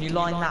 see, can you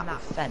line that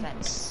with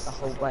fence the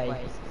whole way?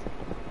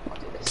 I'll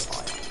do this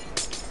side.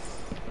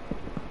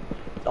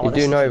 Oh, You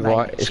this do know, is mate.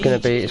 right? It's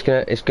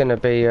gonna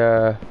be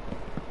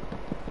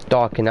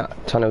dark in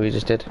that tunnel you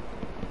just did.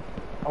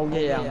 Oh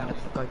yeah, I'm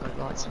gonna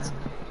go lights now.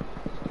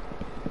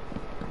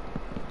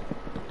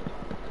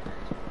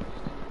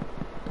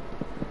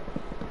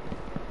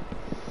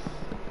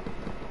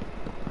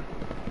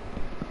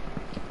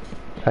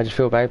 How do you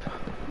feel, babe?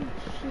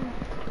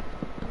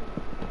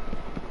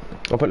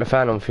 I'll put the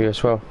fan on for you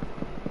as well.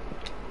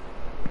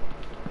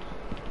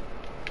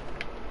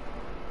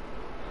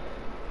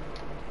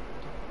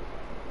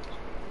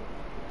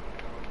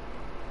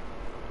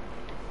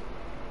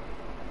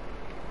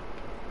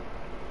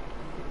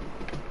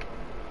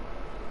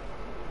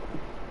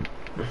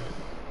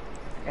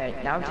 Okay,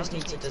 now we just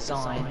need to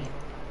design.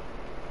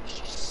 Let's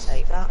just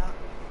save that.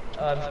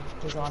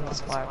 Design the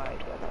spiral.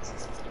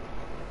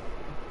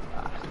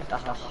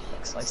 That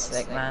looks so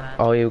sick, man.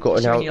 Oh, you've got to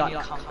It's now. really,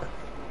 like,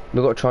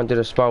 We've got to try and do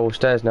the spiral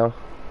stairs now.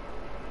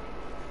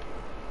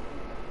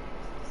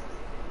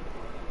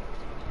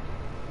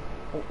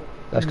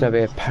 That's gonna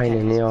be a pain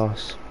in the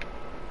arse.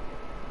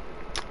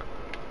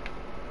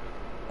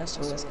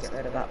 Let's get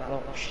rid of that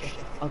block shit.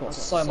 I've got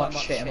so much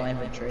shit in my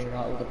inventory, like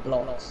all the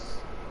blocks.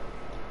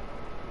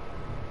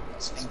 I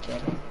was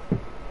thinking.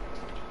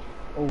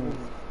 Ooh.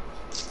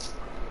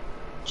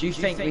 Do you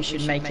think we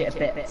should make it a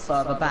bit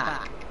further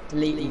back?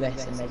 Delete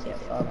this and make it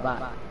further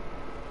back.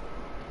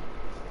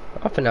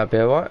 I think that'd be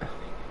alright.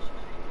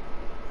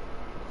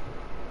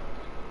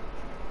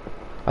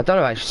 I don't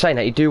know, actually saying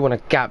that you do want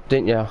a gap,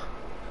 don't you?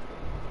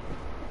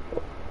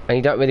 And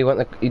you don't really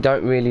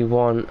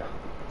want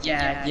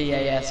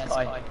Yeah,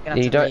 Sky.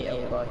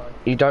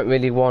 You don't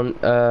really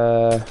want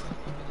the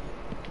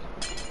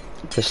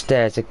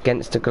stairs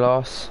against the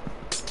glass.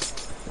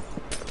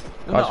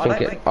 No,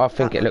 I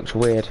think it looks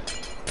weird.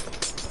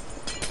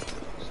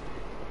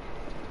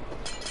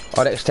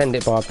 I'd extend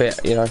it by a bit,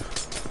 you know.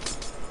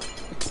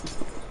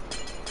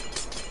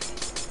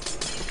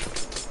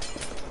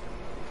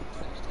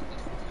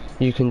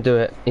 You can do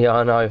it. Yeah,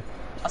 I know.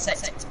 That's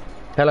it.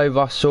 Hello,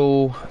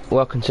 Russell.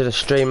 Welcome to the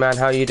stream, man.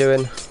 How are you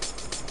doing?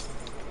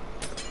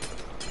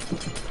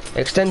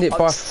 Extend it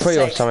by 3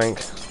 or something.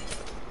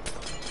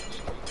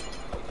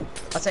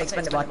 I'd say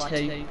extend it by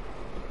 2.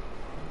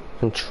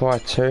 And try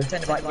to.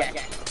 Extend it by,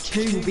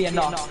 2 will be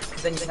enough,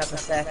 because then you can have the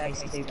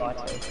staircase 2 by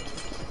 2.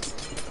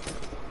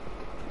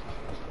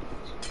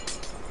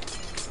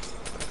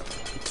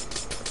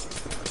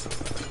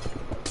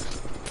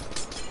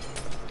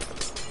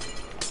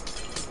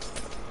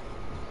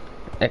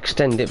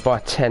 Extend it by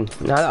 10.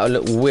 Now that'll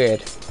look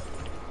weird.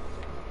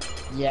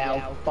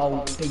 Yeah,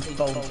 I'll big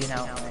bulging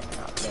out.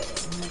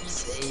 Let's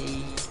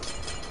see.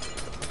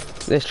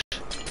 This.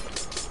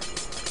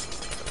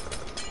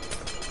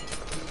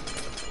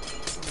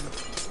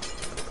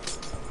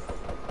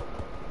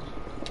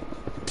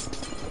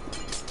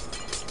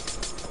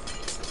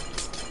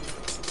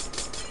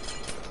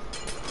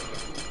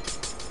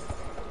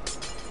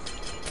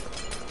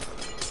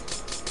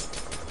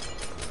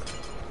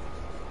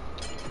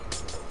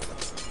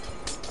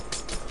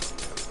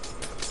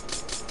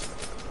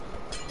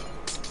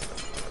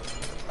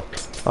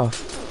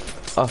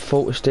 I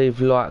thought Steve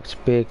liked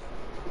big.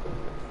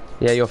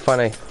 Yeah, you're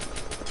funny.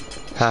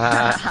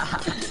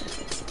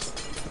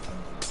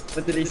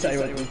 What did he say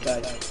when we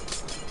played?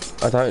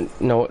 I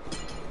don't know what.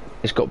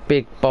 It's got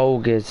big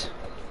bulges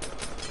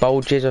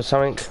or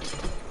something.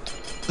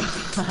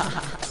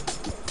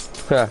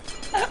 Yeah.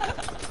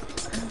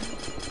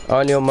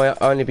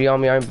 Only be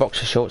on my own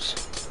boxer shorts.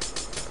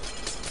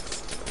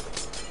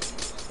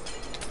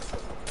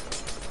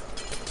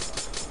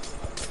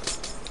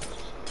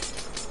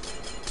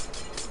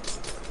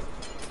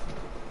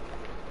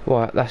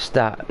 Right, that's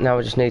that. Now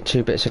I just need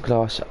 2 bits of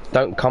glass.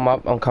 Don't come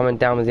up, I'm coming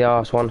down with the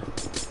arse one.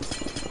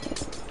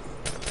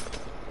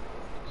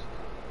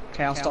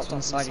 Okay, I'll stop on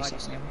the side of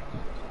something.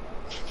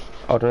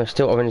 Hold on, there's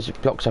still orange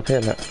blocks up here,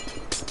 look.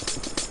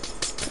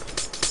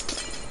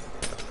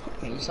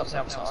 Okay, you stop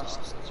outside.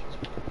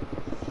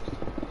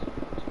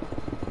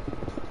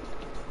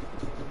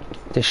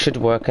 This should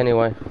work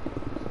anyway.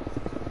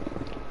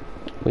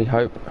 We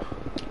hope.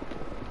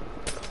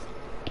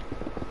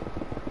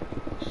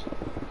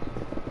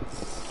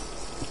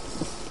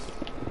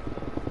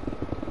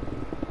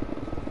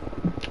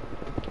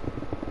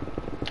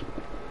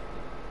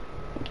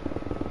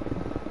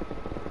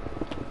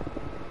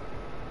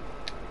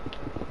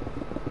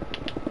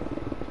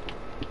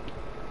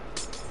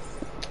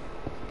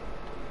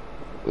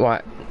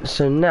 Right,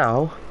 so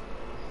now,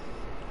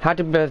 how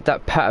did we have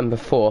that pattern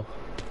before?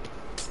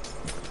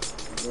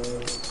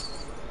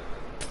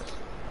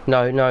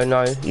 No,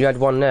 you had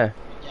one there.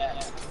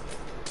 Yeah.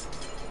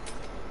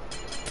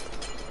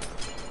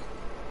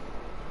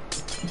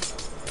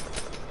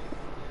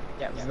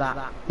 Yeah, it was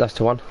that. That's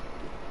the one.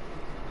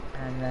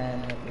 And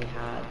then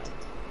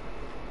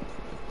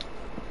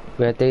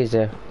We had these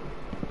there.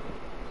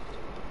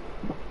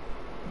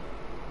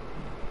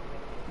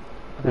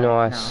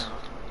 Nice.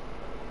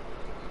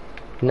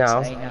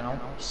 Now,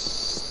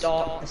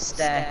 start the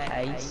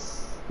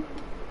staircase.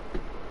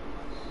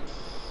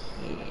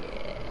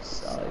 Yeah,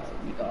 so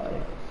you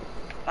go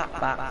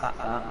back.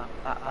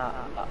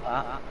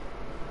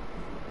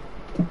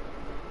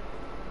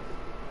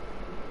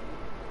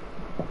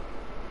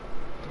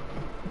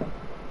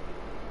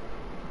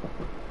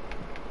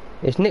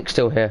 is Nick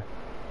still here?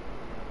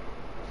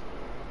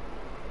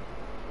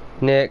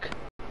 Nick?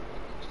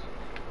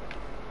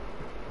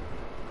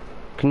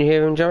 Can you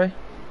hear him, Joey?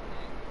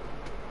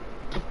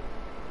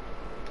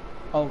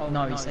 Oh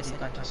no, he said he's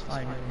going to his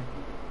phone.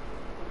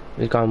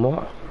 He's going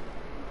what?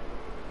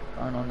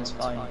 Going on his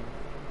phone.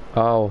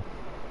 Oh.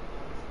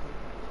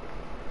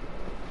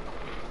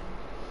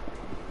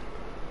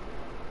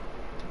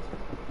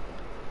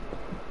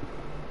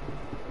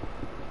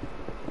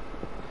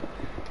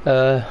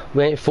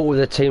 We ain't fought with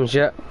the teams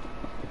yet.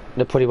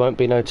 There probably won't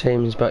be no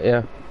teams, but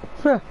yeah.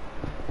 Huh.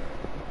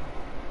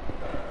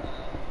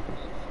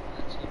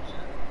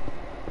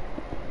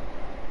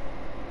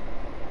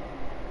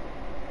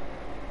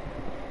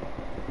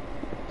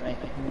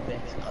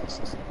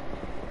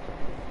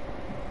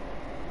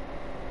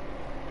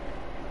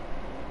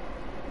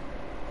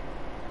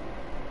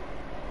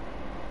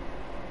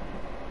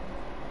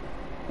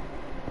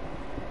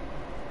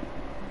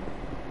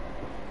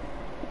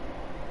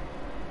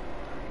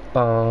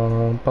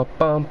 Bum, bum,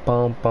 bum,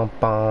 bum, bum,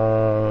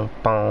 bum,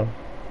 bum.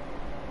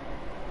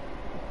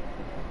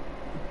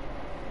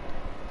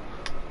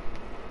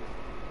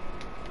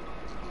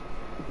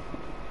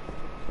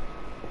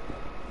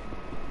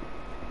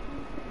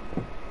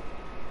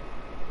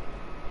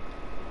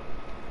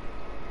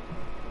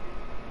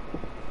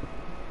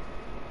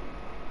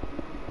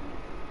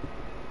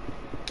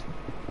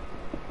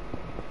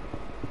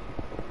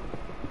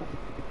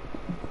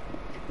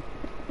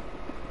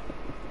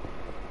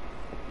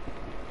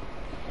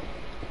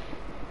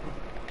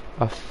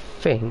 I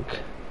think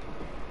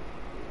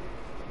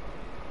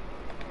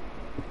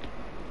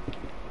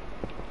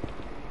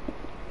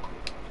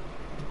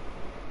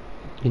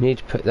you need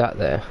to put that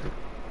there.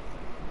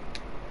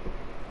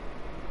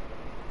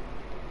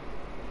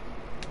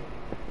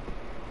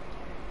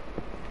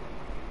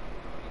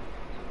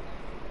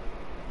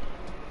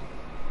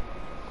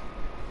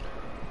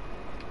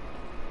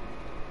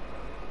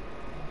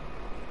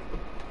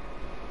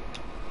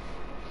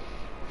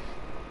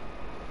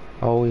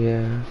 Oh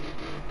yeah.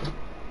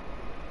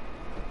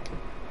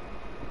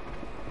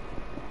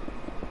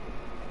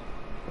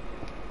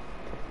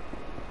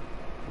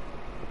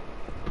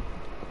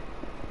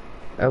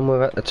 And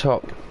we're at the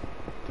top.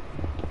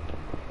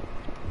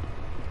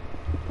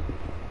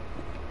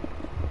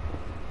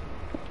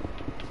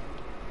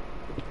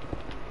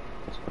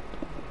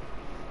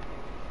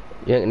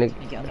 You ain't gonna...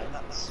 You get under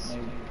that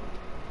smoke.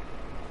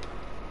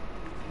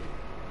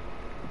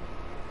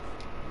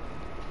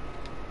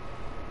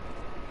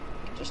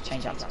 Just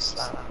change that to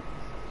slab.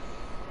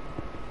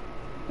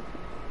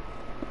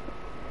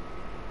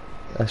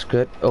 That's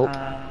good. Oh,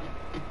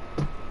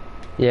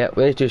 yeah.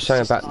 We need to do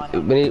something about.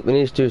 We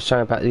need to do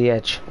something about the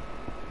edge.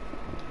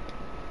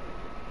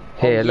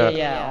 Here, yeah, look.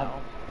 Yeah.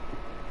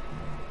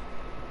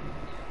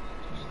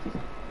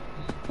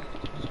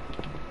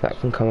 That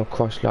can come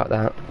across like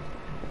that.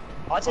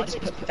 I'd say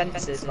just put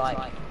fences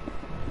like.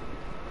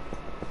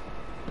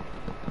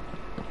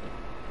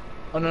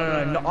 Oh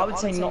no, I would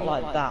say not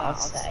like that. I'd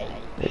say.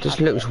 It just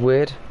looks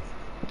weird.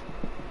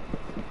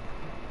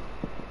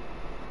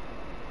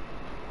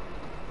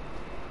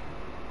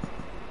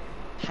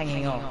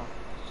 Hanging off.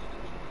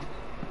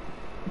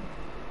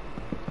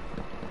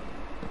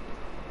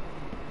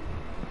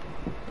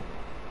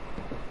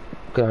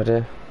 Good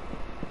idea.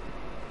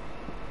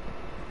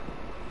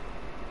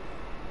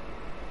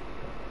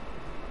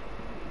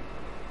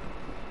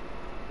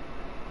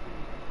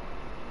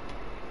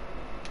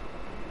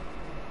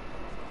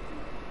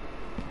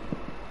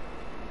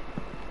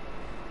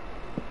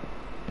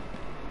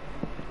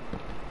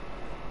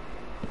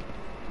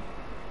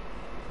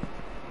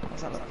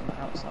 How's that look from the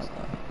outside though?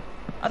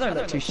 I don't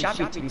look too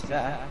shabby to be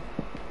fair.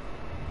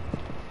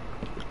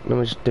 Let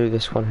me just do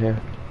this one here.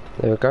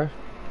 There we go.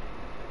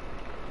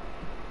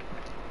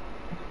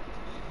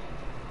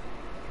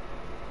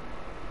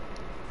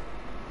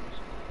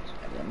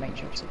 Make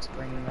sure to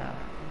bring that.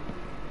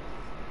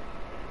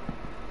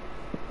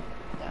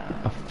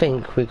 I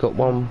think we got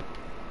one.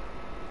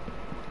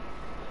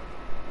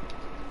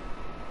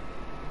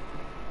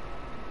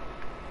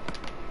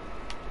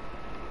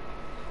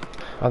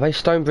 Are they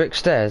stone brick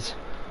stairs?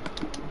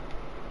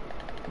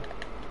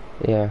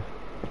 Yeah.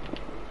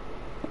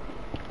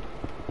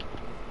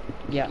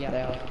 Yeah,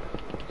 they are.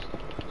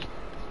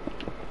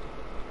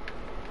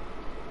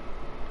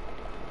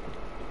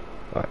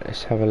 Right,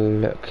 let's have a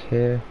look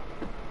here.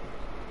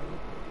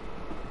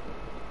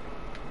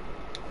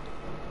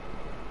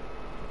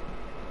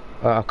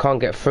 I can't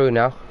get through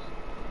now.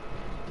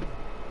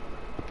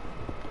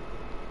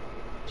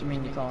 Do you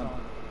mean you can't?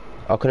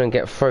 I couldn't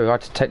get through. I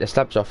had to take the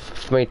slabs off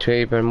for me to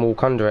even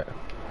walk under it.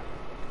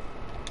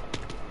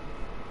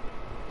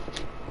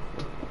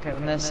 Okay, we're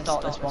gonna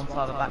start this one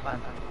further back then.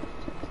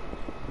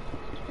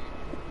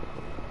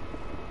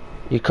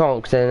 You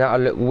can't, because then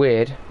that'll look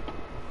weird.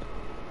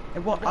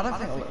 What? I don't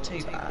think it'll look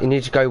too bad. You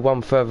need to go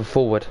one further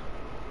forward.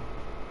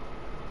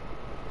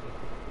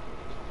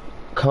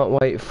 Can't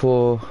wait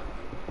for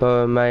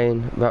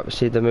Main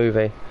Rhapsody the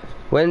movie.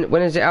 When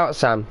is it out,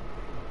 Sam?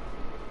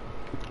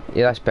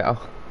 Yeah, that's better.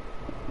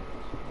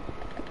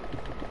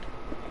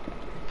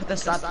 Put the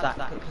slabs back.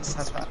 Put the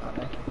slabs back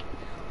there.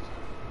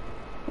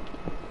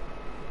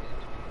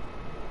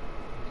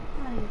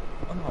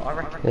 Oh no, I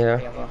reckon. Yeah.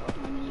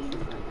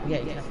 Yeah,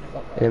 you can.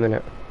 In a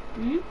minute.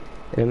 Hmm?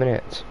 In a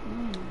minute.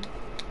 Mm.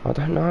 I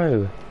don't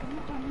know.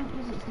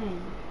 What does it say?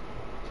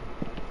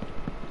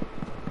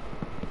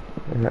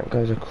 And that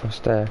goes across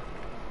there.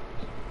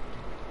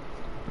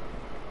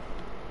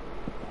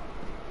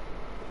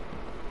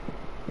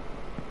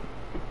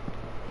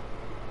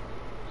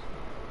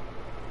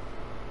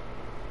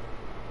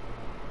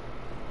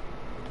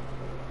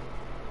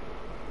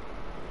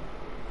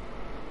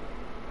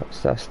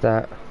 That's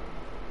that.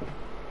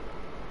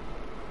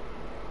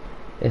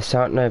 It's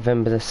out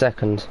November the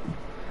 2nd.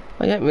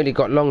 I haven't really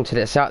got long till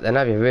it's out then,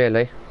 have you,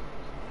 really?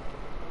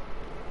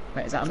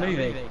 Wait, is that a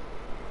movie?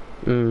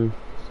 Hmm.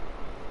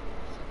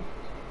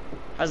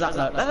 How's that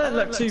look? That doesn't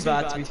look too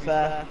bad, to be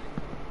fair.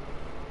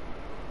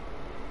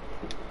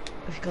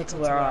 We've got to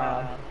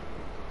where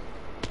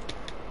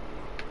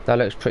That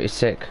looks pretty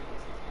sick.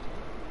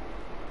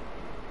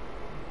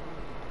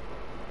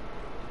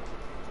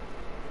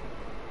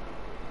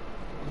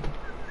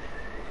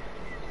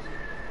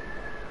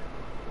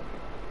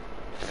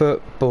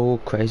 Football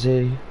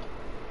crazy.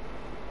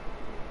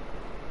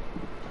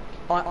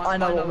 I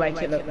know what will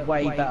make it look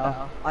way better.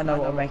 I know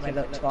what will make it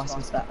look twice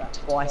as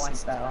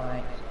better,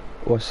 mate.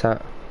 What's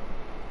that?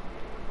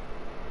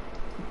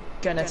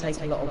 Gonna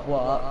take a lot of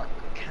work.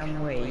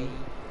 Can we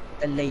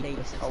delete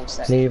this whole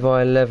section?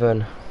 Levi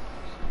 11.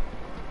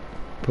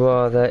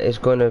 Bro, there is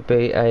gonna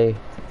be a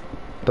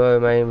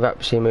Bohemian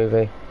Rhapsody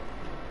movie.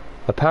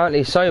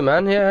 Apparently so,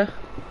 man, yeah.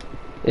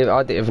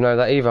 I didn't even know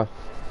that either.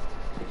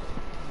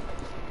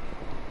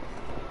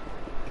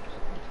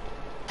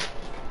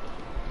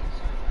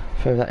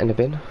 Throw that in the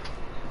bin.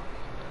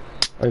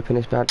 Open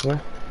this bad boy.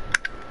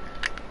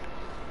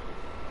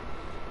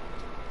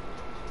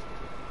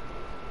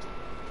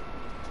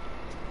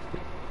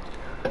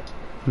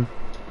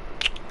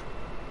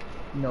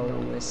 No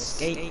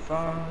escape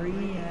from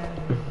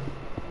reality.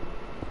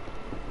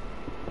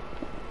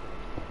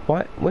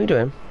 What are you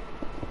doing?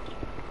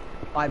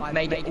 I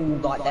made it all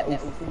like that, all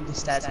the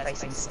stairs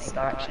facing the same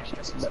direction,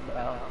 just look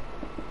better.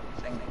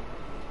 I think.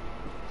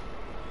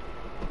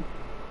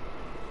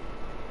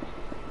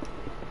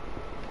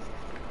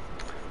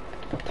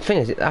 The thing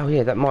is, oh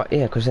yeah, that might,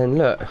 yeah, because then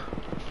look.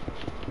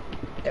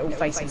 They're all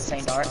facing the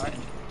same direction.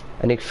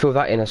 And you can fill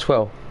that in as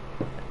well.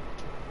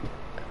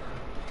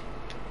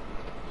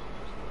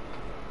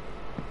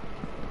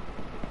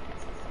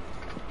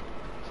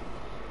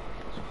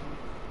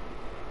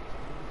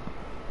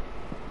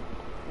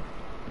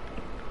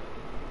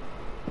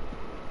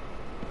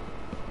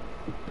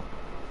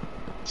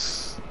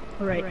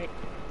 Alright,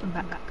 I'm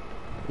back.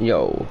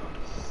 Yo.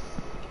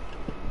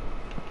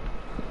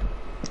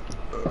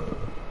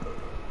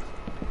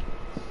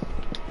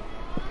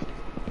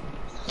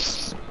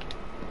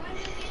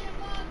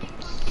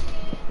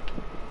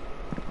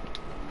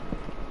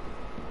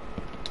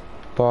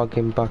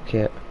 Bargain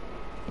bucket.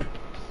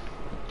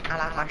 I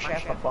like my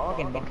chef a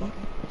bargain bucket.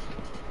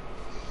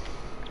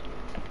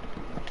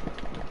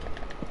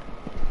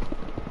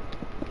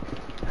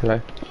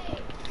 Hello.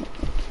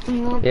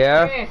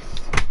 Yeah.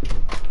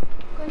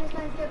 Go and just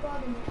get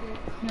bargain with it.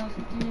 Can I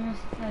also do you a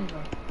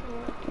favour?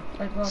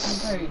 Go to Bargain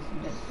Berries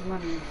and get some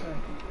money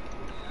inside.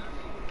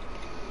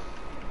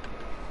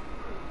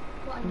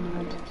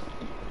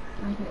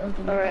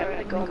 Alright, I'm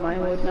gonna go on my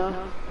wood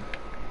now.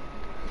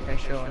 Okay,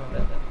 sure.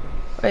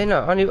 Hey,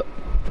 no, I knew.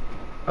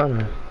 Oh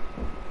no.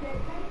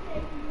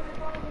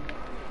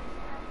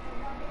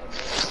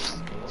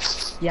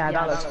 Yeah,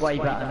 that looks way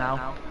better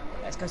now.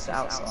 Let's go sit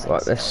outside.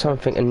 Right, there's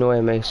something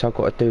annoying me, so I've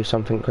got to do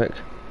something quick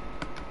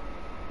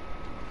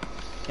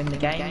In the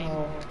game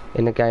or?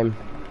 in the game.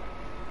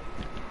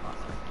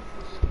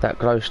 That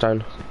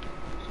glowstone.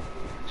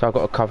 So I've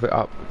got to cover it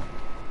up.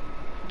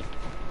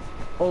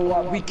 Oh,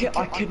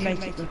 I could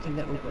make it look a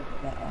little bit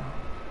better.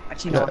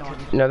 Actually, no, I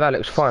couldn't. No, that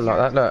looks fine like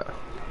that. Look.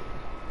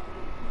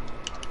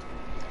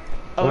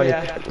 Oh Only-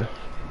 yeah.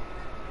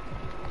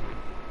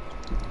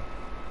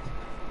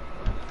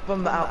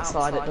 From the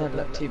outside, it doesn't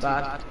look too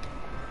bad.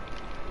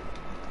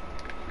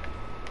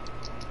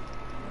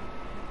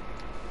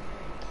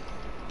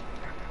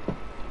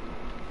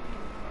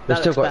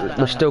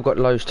 We've still got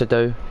loads to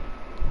do.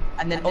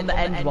 And then on the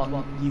end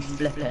one, you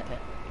flip it.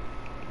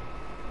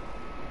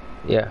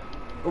 Yeah.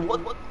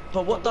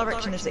 But what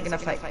direction is it going to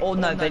face? Oh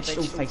no, they just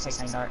all face the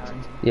same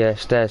direction. Yeah,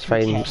 stairs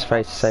face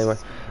the same way.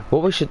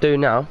 What we should do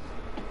now?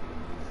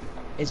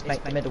 Is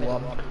make the middle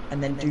one,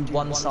 and then do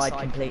one side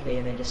completely,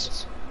 and then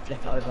just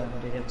flip it over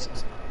and do the other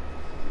side.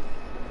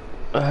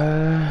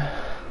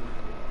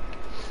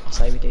 I'll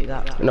say we do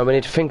that. No, we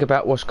need to think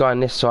about what's going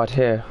this side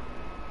here,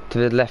 to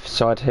the left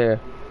side here.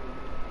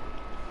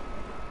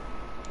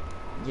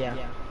 Yeah.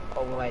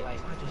 Oh wait.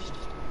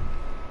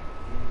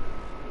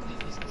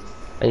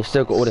 And you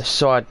still got all the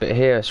side bit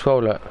here as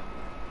well, look.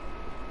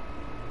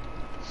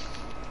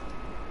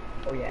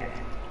 Oh yeah.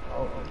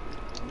 Oh.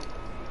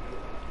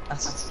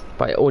 That's.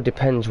 But it all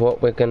depends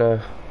what we're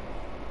gonna.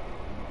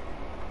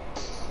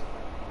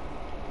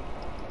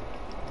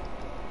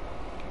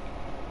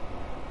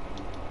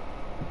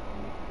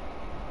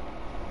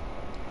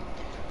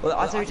 Well,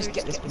 I think we just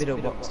get this middle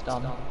box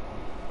done. Do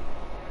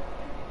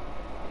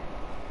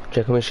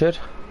you reckon we should?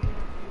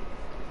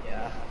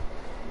 Yeah.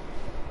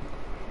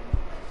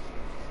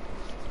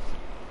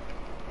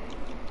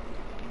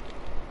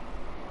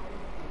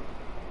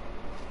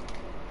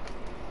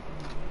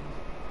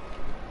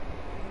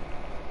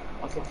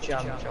 I've got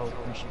German Joel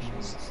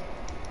missions.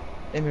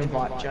 Let me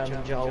invite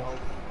German Joel.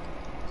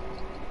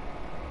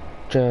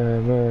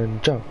 German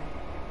Joe.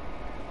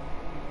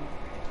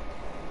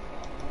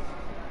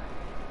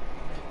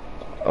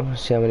 I want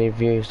to see how many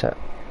views that.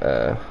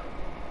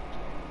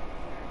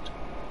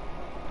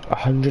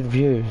 100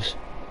 views.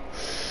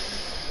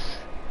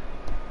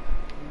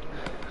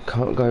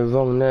 Can't go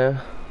wrong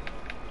there.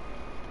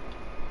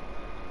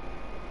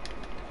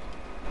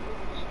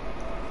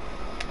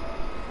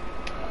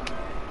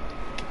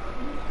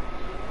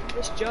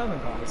 This German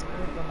guy is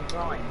really on the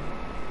grind.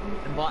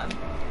 Invite him.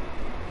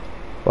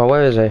 Well,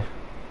 where is he?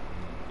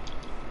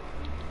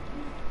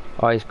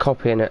 Oh, he's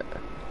copying it.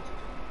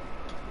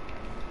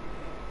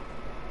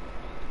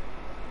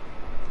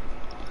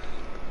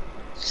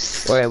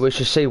 Well, yeah, we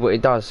should see what he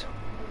does.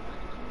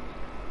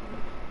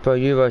 Bro,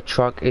 Euro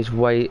Truck is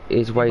way to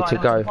Invite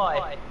him go.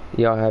 invite.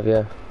 Yeah, I have,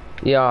 yeah.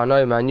 Yeah, I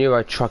know, man.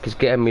 Euro Truck is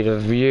getting me the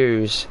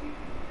views.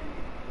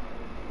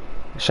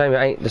 Shame it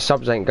ain't, the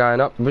subs ain't going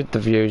up with the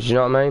views, you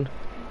know what I mean?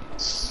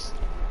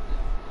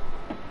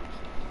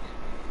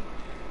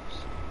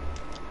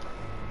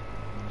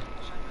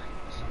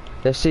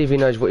 Let's see if he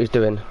knows what he's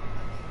doing.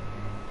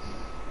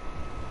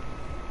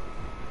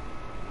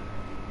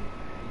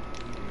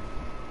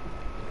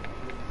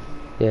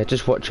 Yeah,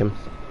 just watch him.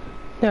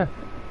 Yeah.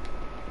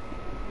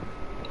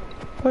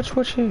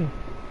 Watch you.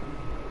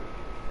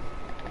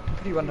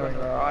 What are you wondering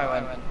where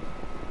I went?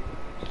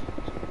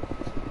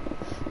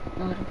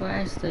 I would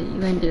advise that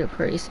you end it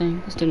pretty soon,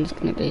 because dinner's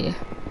going to be here.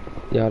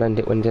 Yeah, I'll end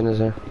it when dinner's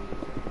there.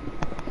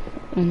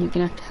 And you're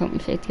going to have to help me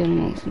feed the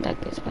animals when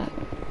Dad gets back.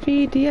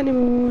 Feed the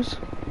animals.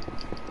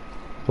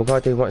 What do I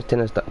do once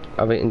dinner's done?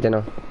 I've eaten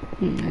dinner.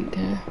 I don't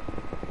care.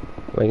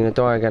 We're gonna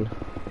die again.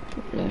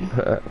 Probably.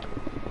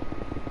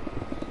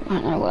 I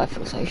don't know why I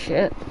feel so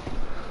shit.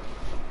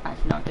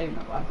 Actually, no, I do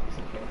know why I feel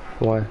so shit.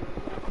 Why?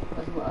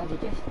 Because what I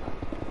did yesterday.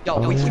 Yo,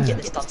 Oh, we can yeah. get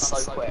this done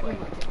so quick. We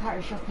went to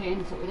Paris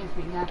shopping, sorted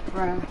everything out for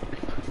her.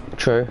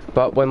 True,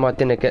 but when my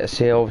dinner gets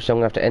here, obviously I'm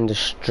gonna have to end the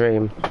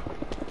stream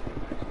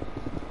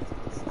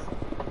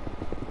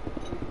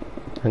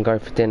and go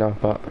for dinner.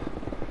 But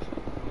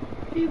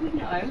Do we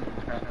know?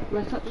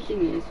 My top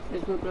thing is,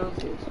 there's no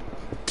glasses.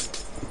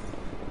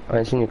 I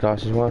ain't seen your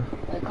glasses. Why?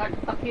 I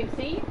can't fucking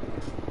see.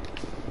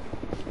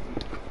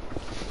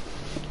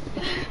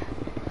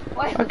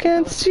 Why? I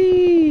can't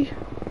see.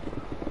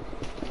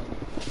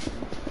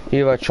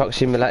 Euro Truck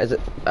Simulator that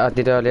I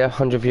did earlier,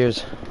 100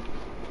 views.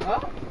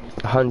 What?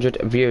 100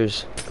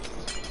 views.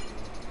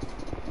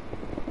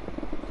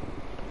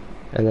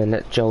 And then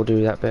let Joel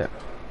do that bit.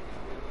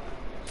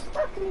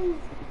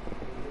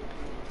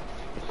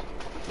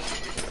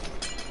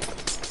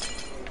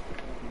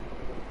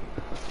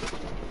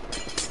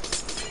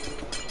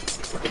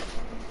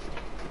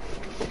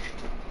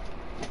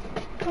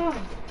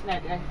 No,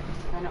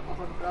 they're not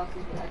my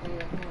glasses, but I do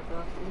have more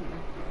glasses, isn't there?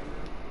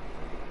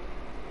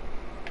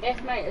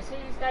 Yes, mate, as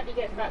soon as Daddy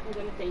gets back, we're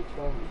going to teach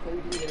one,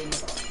 including you in the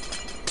box.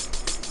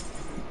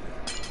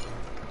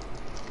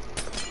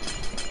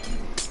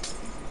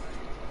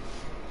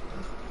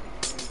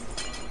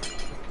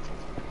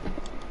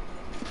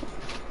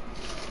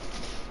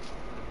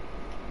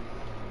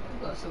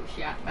 I've got to sort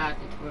shit out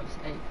badly for us,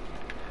 Steve.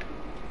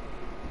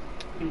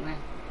 Anyway,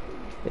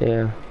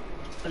 Yeah.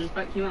 I just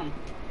spoke to your mum.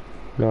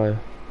 No.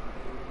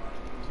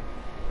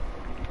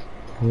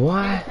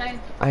 Why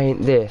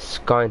ain't this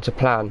going to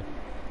plan?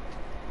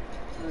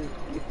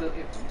 You built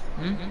it.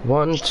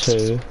 1,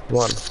 2,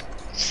 1.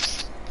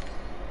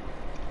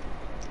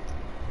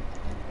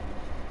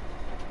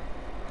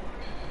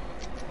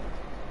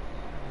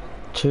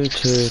 Two,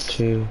 two,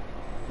 two.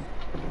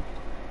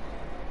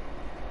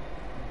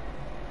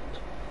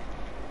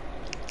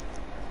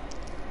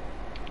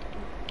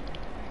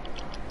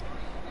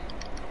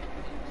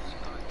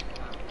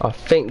 I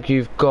think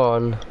you've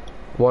gone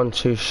 1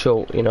 too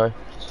short, you know.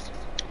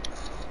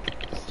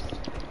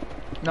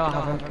 No, I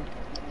haven't.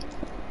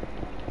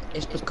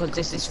 It's because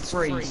this is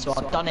free, so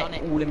I've done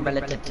it all in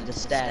relative to the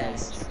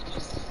stairs.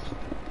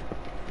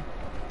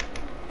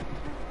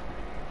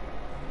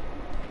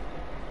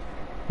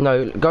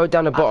 No, go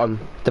down the bottom.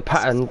 The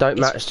pattern don't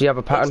match the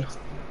other pattern.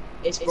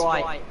 It's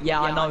right,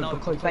 yeah, I know,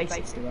 because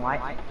basically,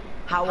 right,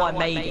 how I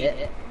made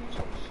it,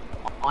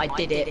 I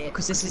did it,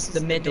 because this is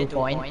the middle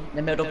point.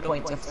 The middle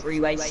point's a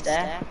three-way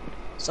stair,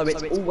 so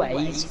it's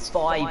always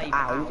 5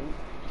 out,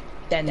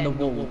 then the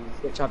wall,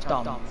 which I've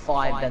done.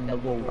 5, then the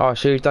wall. Oh,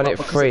 so you've done it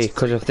free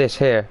because of this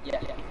here.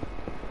 Yeah.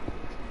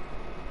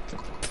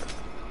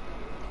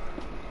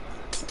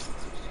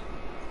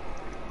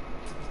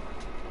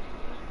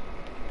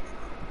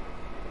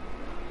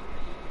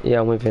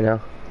 Yeah, I'm with you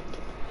now.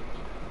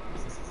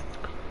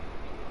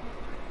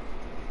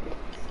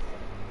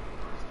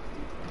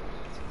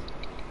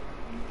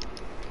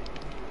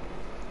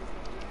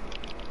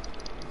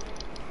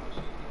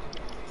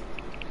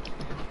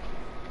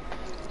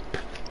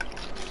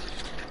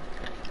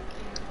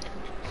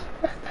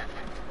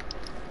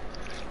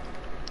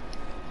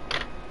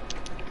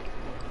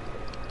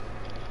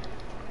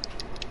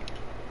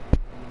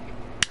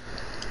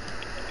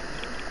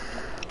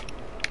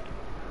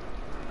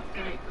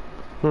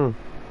 Hmm.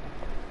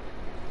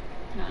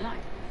 No, no.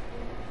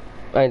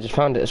 I just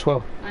found it as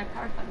well. No,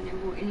 Paris hadn't even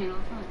brought it in here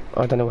last night.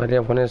 I don't know where the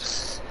other one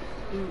is.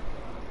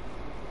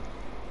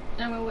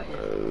 Don't know what it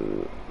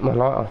is. My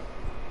lighter.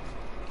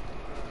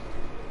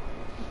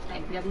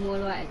 Like, we have more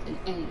lighters than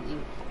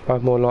anything. I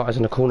have more lighters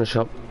in the corner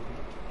shop.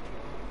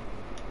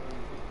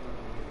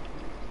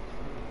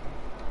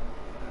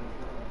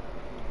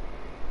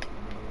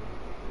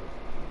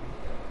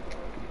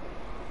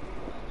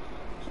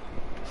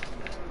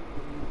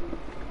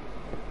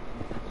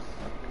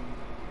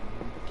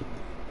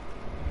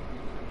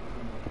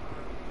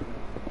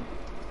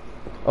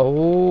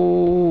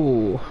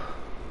 Oh.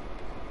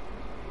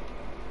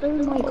 Oh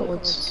my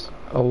god.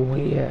 Oh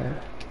yeah.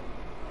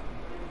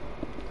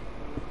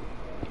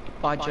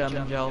 Bye,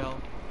 German Joel.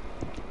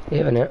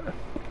 Yeah, innit?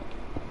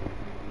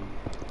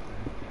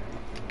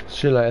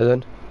 See you later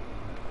then.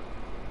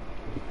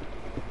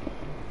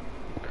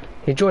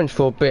 He joins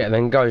for a bit and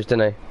then goes,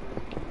 doesn't he?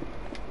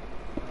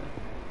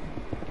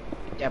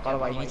 Yeah, by the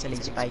way, you need to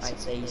leave space,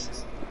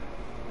 please.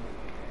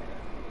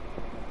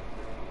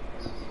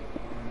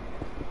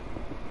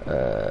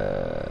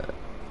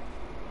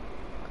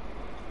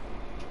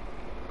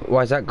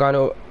 Why is that going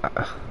all...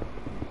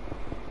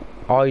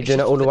 Are you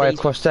doing it all the way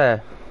across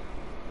there?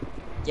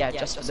 Yeah,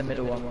 just for the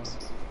middle ones.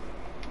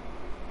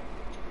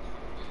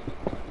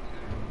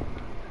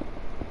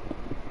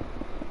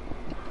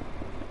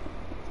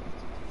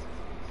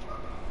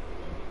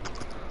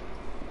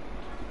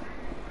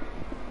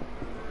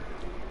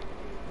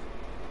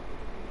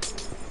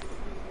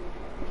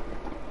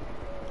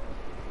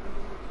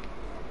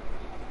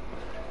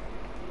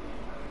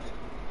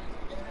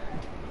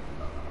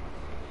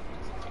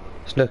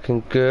 It's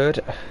looking good.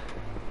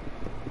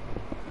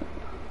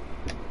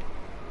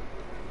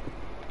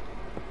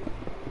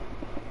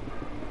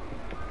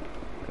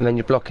 And then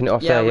you're blocking it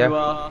off there, yeah?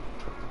 Are.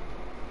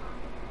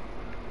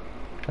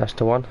 That's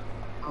the one.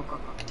 Oh god,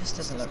 this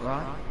doesn't look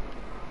right.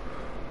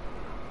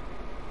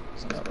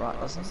 Doesn't look right,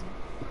 does it?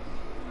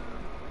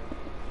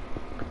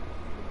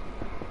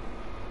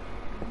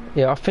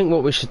 Yeah, I think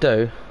what we should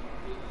do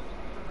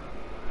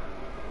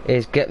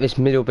is get this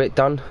middle bit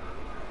done.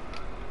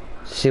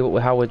 See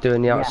how we're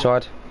doing the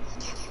outside.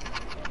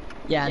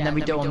 Yeah, and then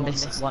we do on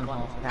this one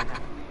half. Yeah.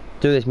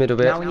 Do this middle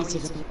bit. Now we need to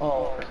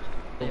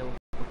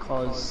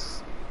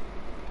because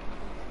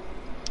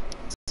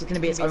it's going to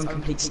be its own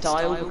complete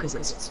style because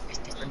it's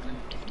different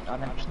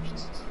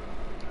dimensions.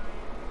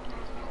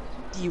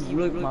 Do you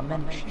look my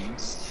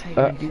mentions?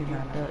 Hey, you do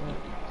man dirty.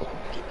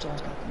 Keep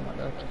talking about my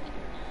dirty.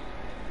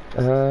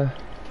 You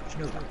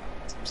know what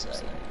I'm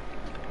saying?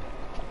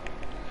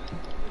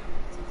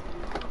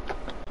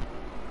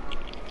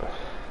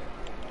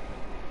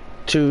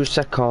 Two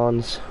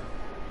seconds.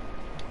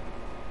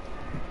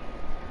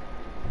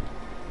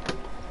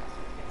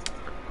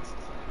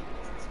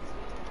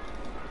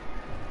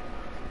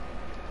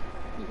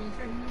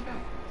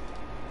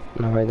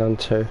 No, I done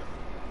two.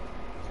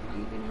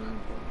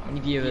 How many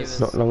viewers?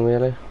 Not long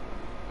really.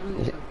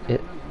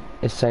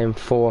 It's saying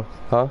 4,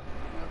 huh?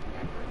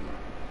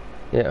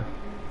 Yeah.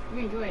 You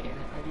enjoyed it,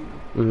 I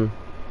didn't know.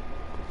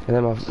 And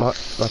then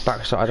my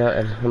back started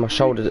hurting, and my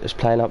shoulder is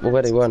playing up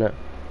already, weren't it?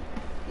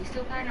 You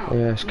still playing on?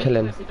 Yeah, it's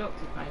killing. The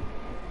doctor's playing.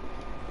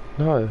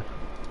 No.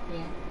 Yeah.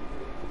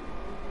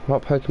 I'm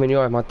not poking me in the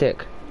eye with my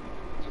dick.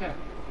 Sure.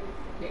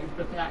 Getting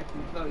look at that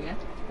as well, yeah?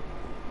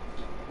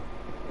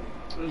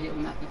 Or is it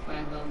on that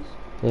before those?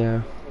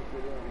 Yeah.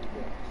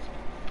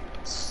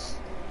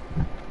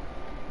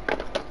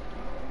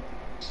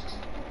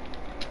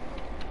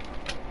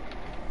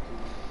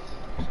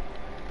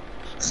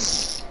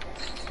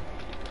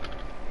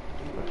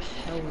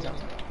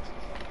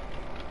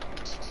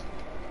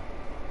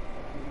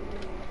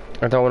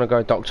 I don't want to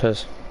go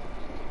doctors.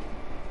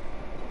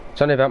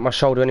 It's only about my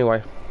shoulder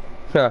anyway.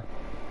 Yeah.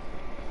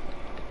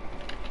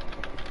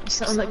 You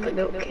sound like a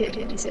little kid.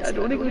 You say, I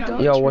don't want to go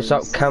doctors. Yo, what's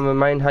up,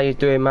 cameraman? How you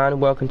doing,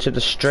 man? Welcome to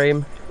the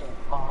stream.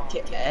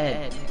 Get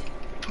Ed.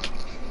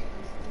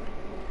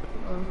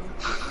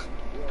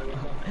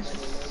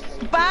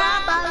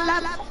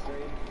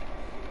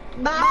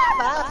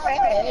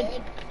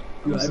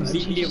 You are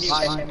video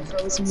fine.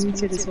 I was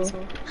muted as well.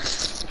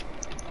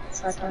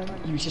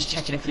 You was just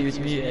checking if he was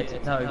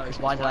muted. No, because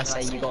why did I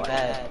say you got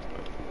Ed?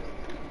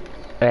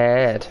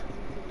 Ed.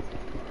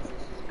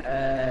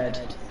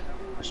 Ed.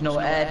 Do you know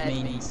what Ed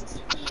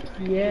means?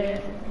 Yeah.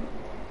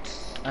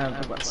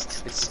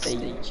 With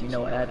Steve. Do you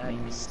know what Ed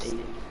means,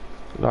 Steve?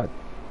 Like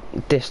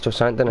dissed or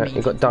something, didn't it?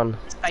 It got done.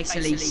 It's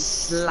basically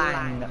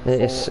slang for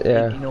It's,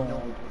 yeah.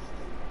 ignored.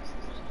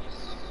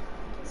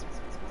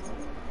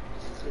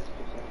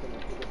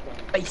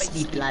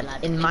 Basically, blood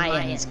in my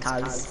ends,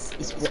 cuz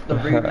it's what the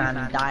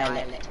Ruman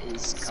dialect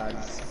is,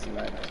 cuz.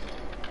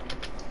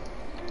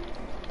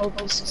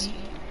 Obviously.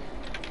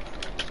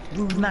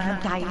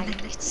 Ruman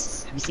dialect.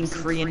 Have you seen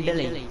Korean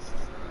Billy?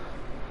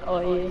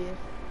 Oh yeah.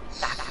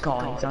 That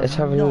guy. Let's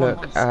have a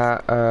look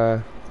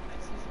at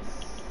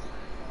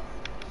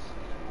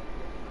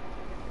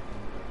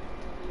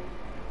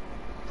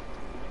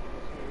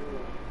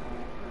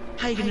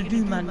How you gonna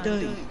do, man?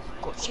 Dirty.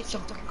 Got shit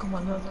jumped. Come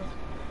on, look.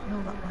 No,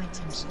 that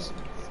items.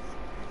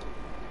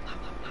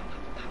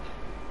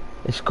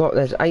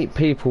 there's 8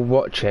 people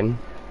watching,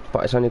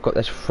 but it's only got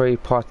there's 3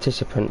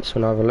 participants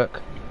when I have a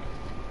look.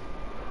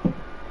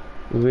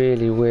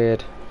 Really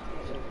weird.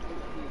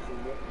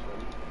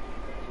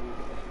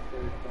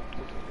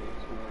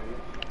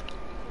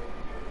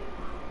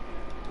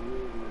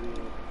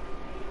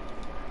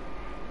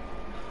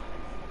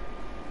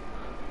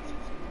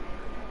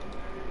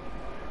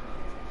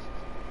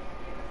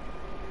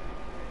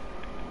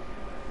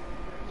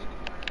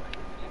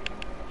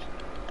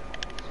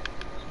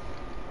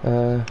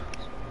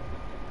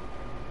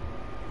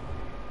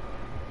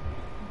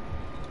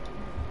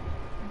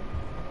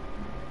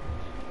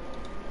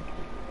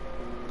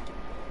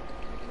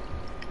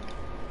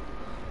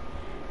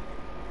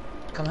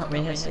 Come help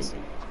me here, see.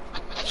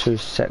 2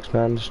 secs,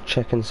 man. Just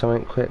checking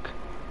something quick.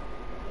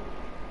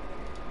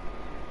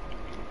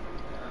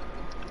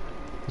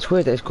 It's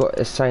weird that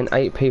it's saying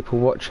 8 people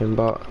watching,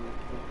 but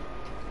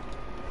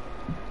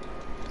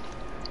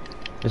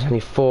there's only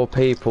 4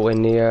 people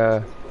in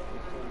the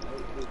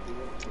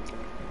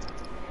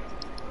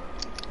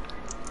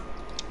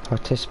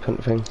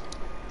participant thing.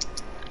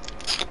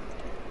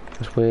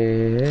 It's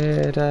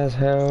weird as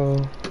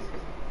hell.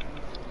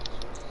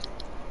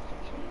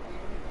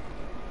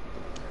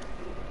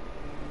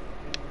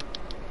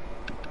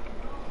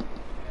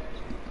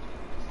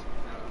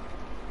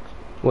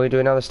 What are you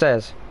doing down the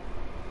stairs?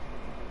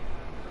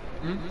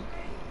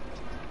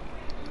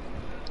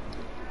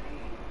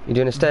 You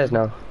doing the stairs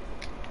now?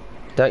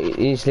 Don't you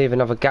need to leave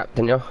another gap,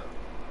 didn't you?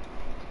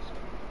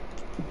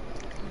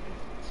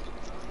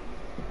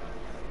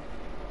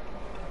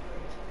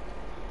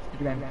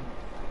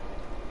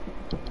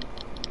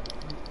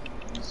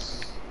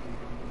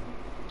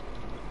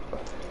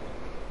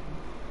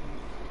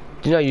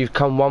 Do you know you've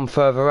come one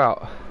further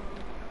out?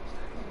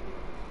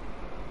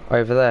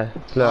 Over there,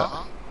 look.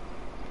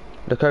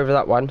 Look over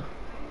that one.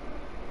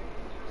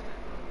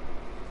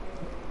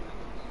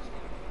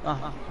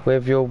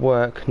 With your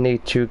work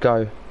need to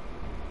go.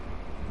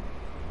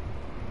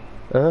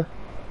 Huh?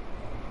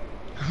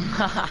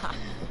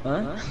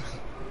 Huh?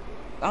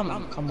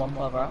 I'm come one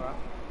further out.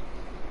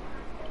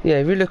 Yeah,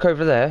 if you look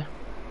over there,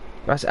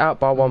 that's out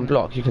by 1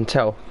 block, you can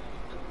tell.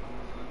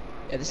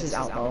 Yeah, this is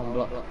out by 1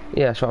 block.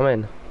 Yeah, that's what I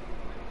mean.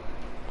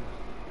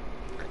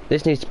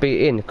 This needs to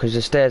be in, because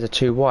the stairs are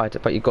too wide,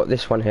 but you've got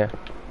this one here.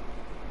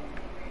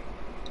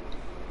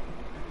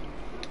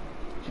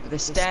 The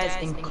stairs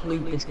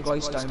include this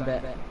glowstone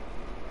bit.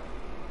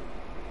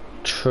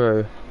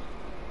 True.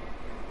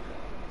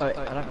 Oh, I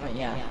don't think,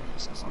 yeah.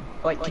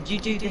 Wait, could you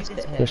do this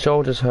bit here? Your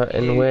shoulders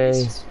hurting the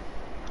way.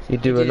 You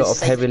do a do lot of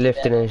the heavy safety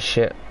lifting bit. and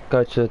shit.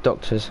 Go to the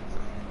doctors.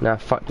 Nah,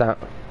 fuck that.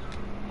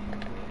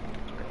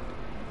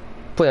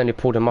 Probably only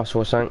pulled a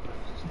muscle or something.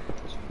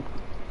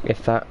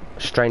 If that.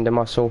 Strained a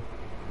muscle.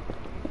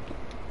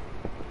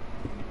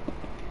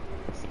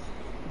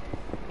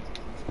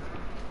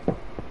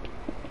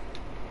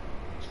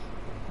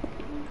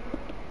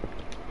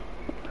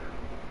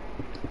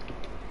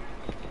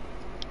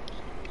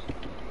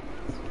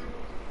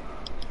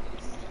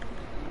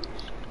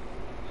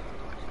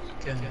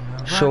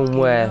 Sean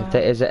Ware,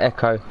 there is an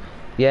echo.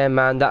 Yeah,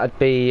 man, that'd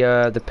be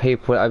the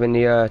people that are in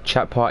the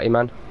chat party,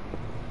 man.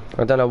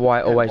 I don't know why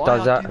it always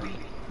does that.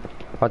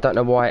 I don't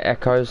know why it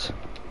echoes.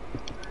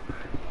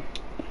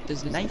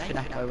 Does Nathan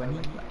echo when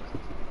you...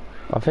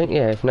 I think,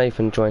 yeah, if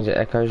Nathan joins it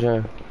echoes,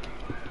 yeah.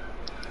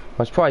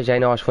 I'm surprised he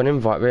ain't asked for an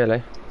invite,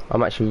 really.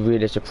 I'm actually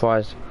really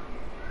surprised.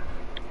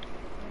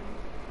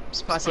 I'm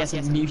surprised he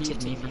hasn't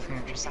muted me for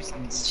 300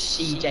 seconds.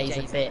 CJ's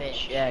a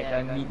bitch.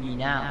 Yeah, go mute me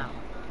now.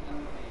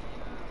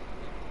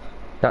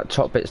 That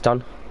top bit's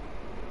done.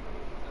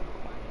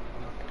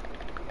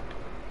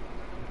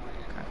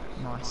 Okay,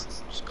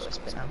 nice. Just got this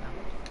bit now.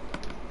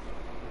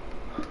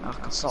 I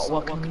can start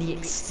working on the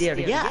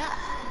exterior.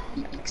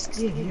 The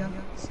exterior.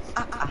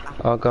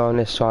 I'll go on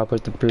this side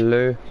with the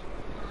blue.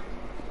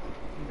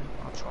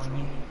 I'll try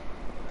you.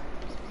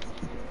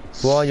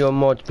 Why are your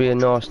mods being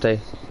nasty?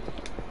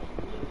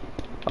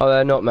 Oh,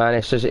 they're not, man.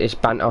 It's just, it's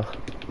banter.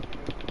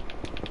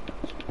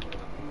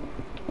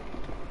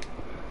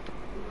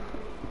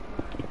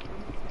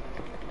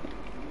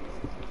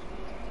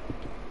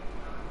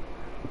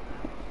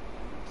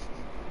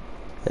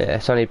 Yeah,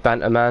 it's only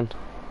banter, man.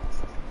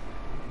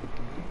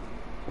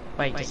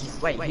 Wait,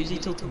 who's he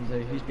talking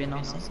to? Who's being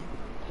nasty?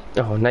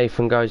 Oh,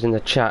 Nathan goes in the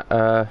chat.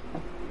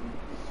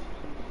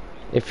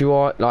 If you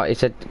are, like he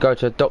said, go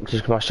to the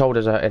doctor's because my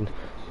shoulder's hurting.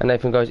 And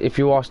Nathan goes, if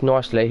you ask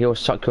nicely, he'll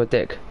suck your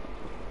dick.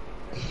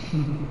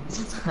 And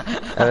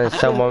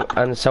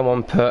then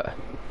someone put,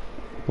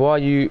 why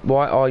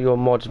are your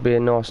mods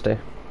being nasty?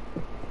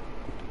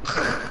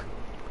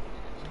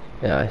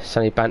 Yeah, it's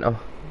only banter.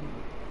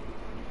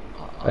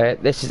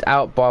 This is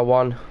out by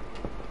 1.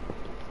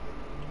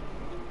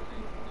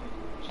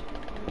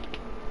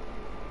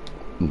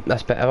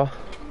 That's better.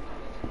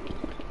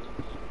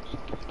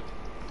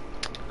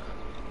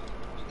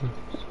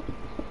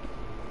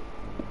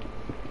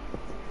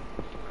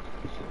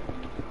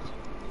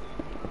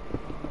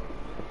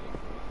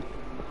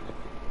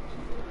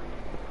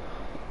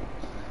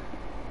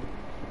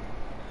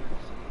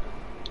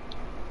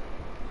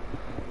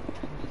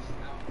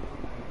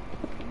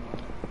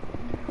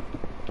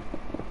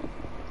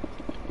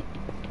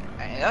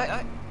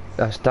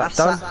 That's that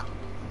done.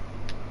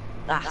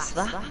 That's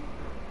that.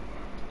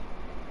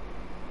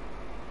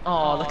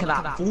 Oh, look at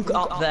that. Look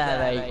up there,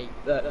 mate.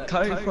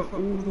 Going from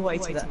all the way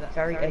to that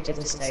very edge of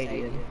the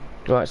stadium.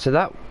 Right, so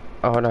that...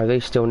 Oh no, they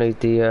still need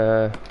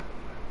the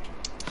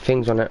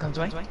things on it. Comes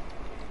away.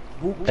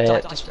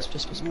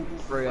 Just walk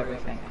through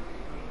everything.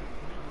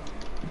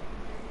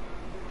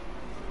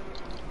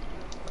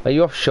 Are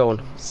you off,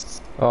 Sean?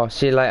 Oh,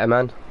 see you later,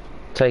 man.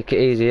 Take it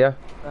easy, yeah?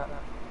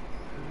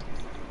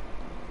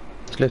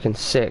 It's looking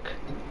sick.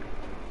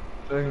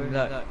 Boom,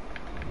 look.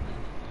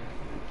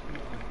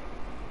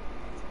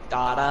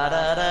 Da da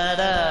da da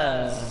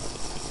da.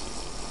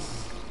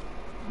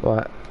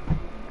 Right.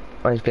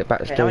 I need to get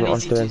back to doing what I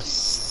was doing.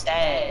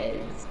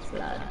 Stairs,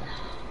 blood.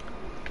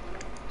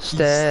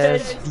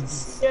 Stairs.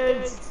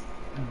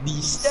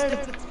 These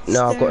stairs.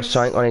 No, I've got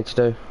something I need to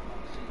do.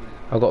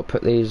 I've got to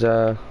put these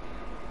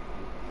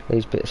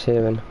bits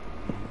here in.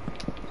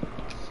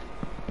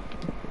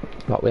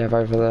 Like we have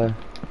over there.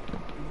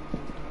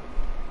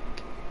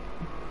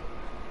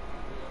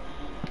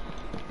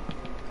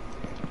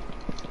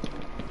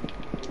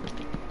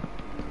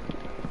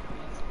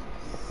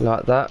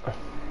 Like that.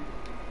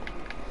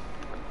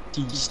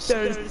 These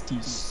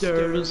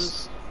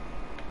stairs.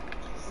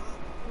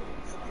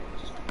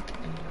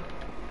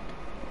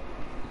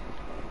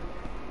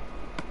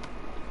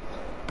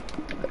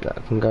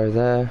 That can go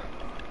there.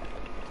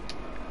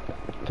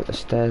 Put the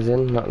stairs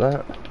in like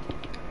that.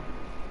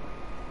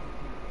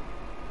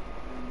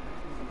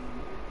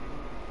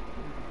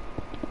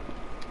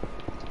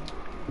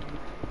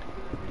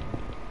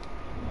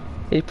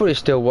 He's probably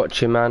still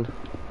watching, man.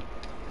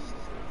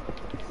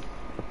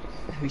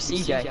 Who's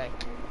CJ?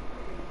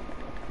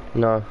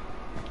 No.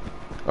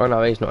 Oh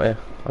no, he's not here.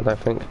 I don't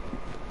think.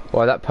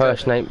 Well, that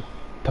person name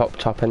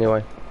popped up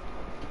anyway.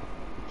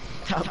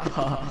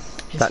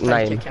 That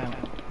name. Account.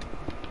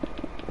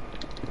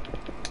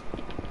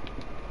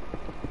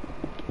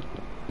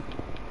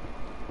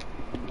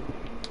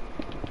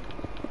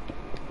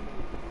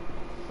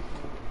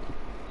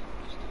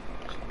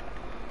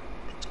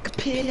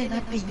 Peeling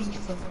a beef.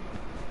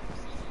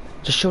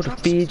 Just show the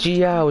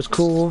BGI was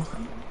cool.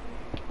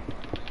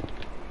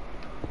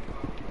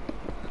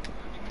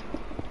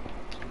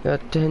 You're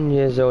 10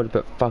 years old,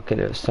 but fuck it,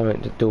 it's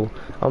something to do.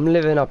 I'm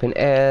living up in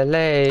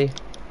LA.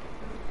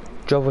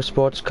 Drove a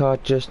sports car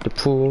just to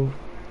prove.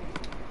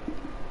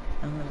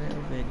 I'm a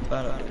little bit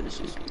better.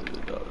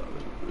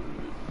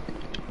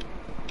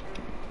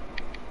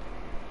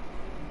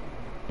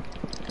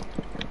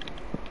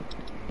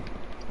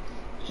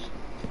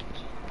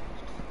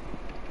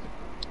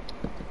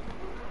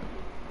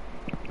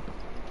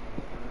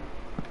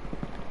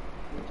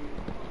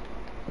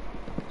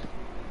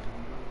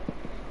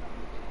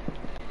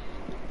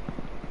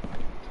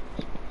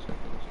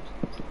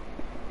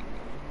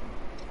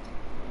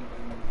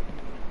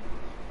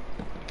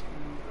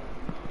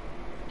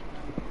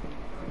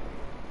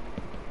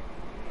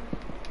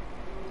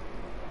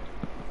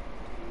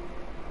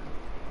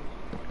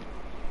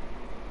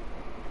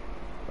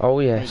 Oh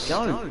yes.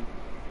 There you go.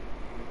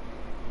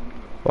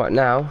 Right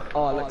now.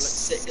 Oh, it looks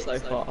sick so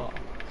far.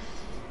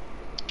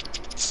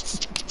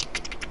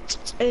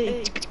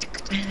 Hey.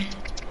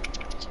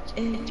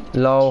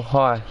 Lol,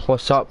 hi.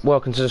 What's up?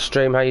 Welcome to the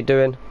stream. How you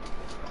doing?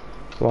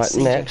 Right,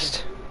 CJ.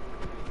 next.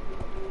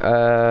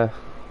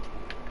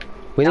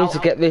 We need to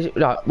get this.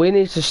 Like, we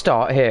need to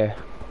start here.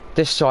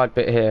 This side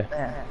bit here,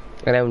 Yeah.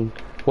 and then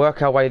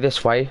work our way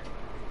this way,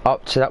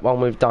 up to that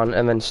one we've done,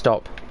 and then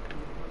stop.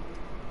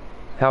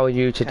 How are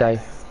you today?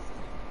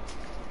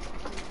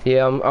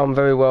 Yeah, I'm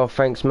very well,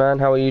 thanks, man.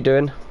 How are you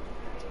doing?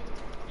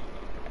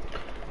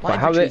 My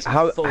Right,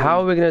 how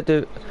are we gonna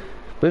do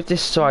with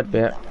this side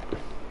bit?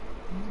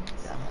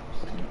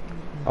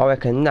 I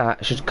reckon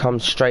that should come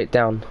straight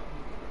down.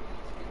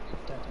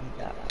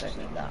 Don't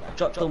need that.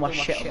 Dropped all my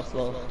shit on the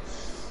floor.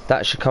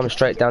 That should come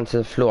straight down to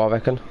the floor, I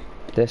reckon.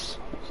 This,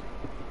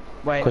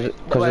 Wait. because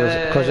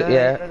of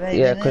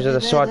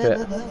the side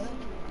bit.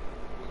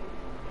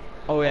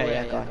 Oh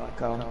yeah,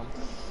 go on.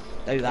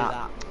 Do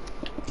that.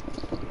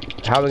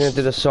 How are we gonna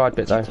do the side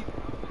bit though?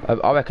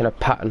 I reckon a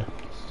pattern.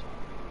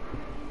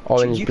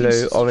 Orange, You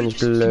blue, can orange,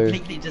 blue.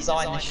 completely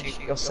design the shit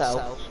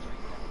yourself.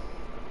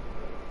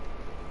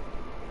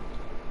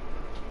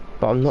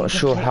 But I'm not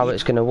sure how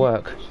it's gonna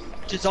work.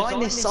 Design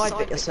this side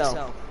bit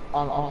yourself.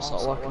 I'll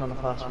start working on the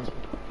first one.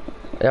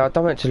 Yeah, I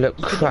don't want it to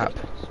look crap.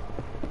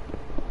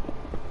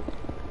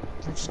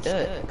 Let's do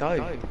it.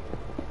 Go.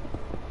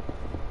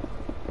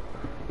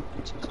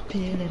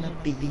 Peeling a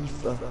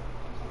beef.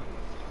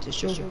 To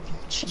show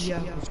Chia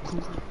was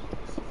cool.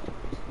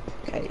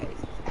 Okay,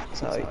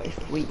 so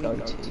if we go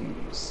to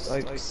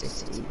Stoke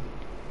City,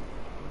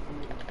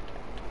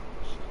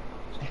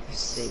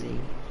 FC,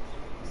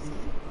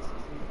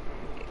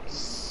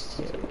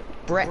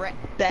 Brett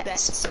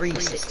Betts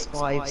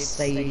 365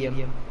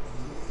 Stadium.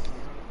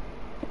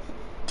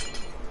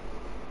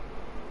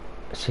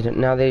 See,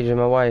 now these are in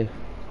my way.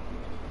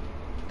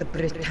 The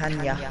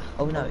Britannia.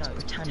 Oh no, it's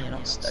Britannia,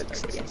 not Stoke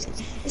City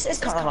FC. This is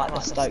kind of like the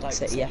Stoke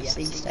City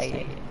FC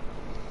Stadium.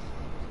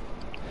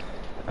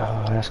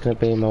 Oh, that's gonna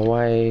be in my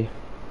way.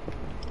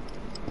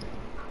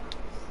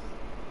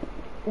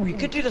 Oh, you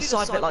could do the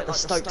side bit like the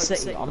Stoke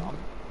City one.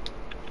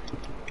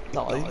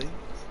 No.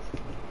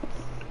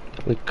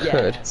 We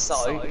could. Yeah,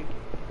 so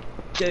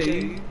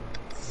do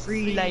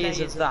 3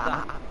 layers of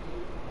that.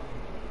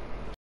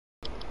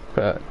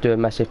 Do a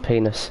massive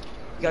penis.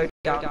 Go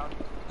down.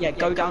 Yeah,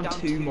 go down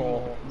 2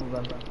 more.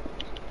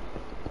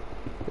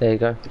 There you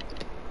go.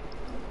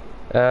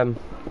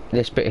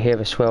 This bit here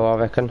as well, I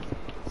reckon.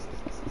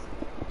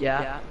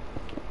 Yeah.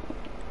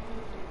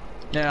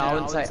 No, I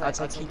wouldn't say. I'd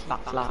say keep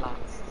that flat.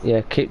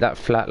 Yeah, keep that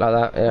flat like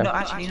that, yeah. No,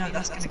 actually, no,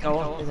 that's gonna go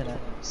off, isn't it?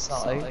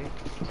 So.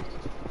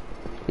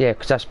 Yeah,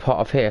 because that's part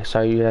of here,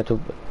 so you had to...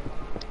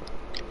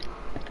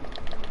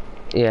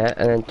 Yeah,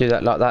 and then do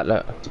that like that,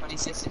 look.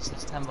 26th of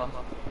September.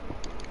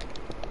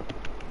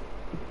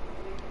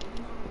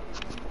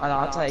 And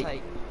I'll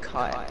take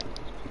kite.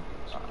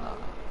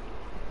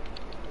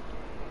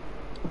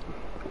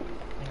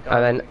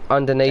 And then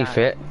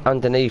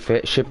underneath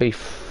it should be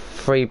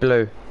free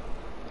blue.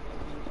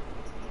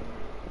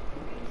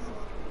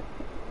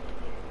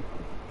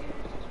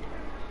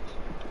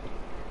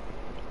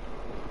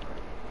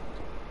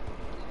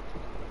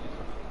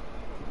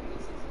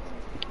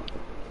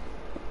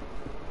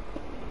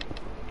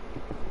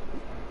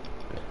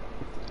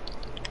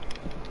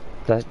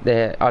 That's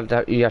there.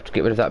 You have to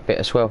get rid of that bit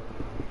as well.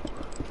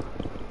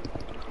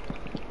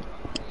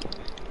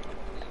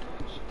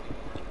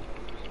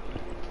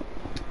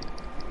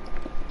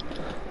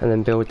 And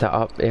then build that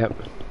up, yep.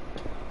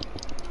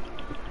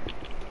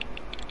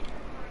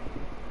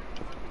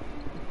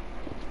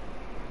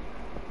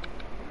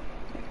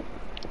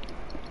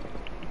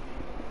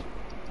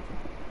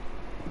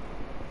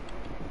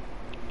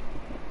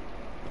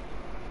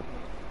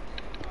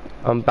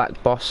 I'm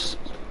back, boss.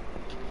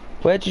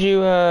 Where did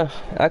you,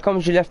 how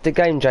comes you left the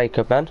game,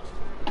 Jacob, man?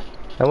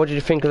 And what did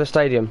you think of the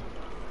stadium?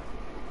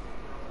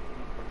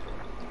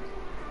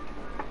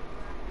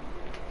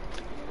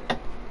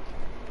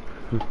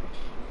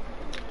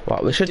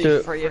 Right, we should do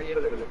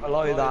it.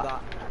 Below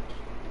that.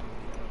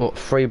 What,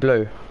 free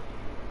blue?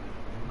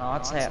 No,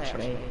 I'd say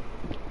actually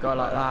go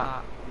like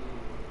that.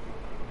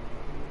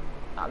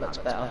 That looks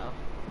better.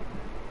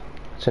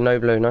 So no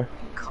blue, no?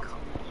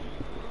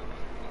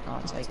 No,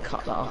 I'd say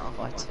cut that off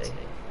by 2.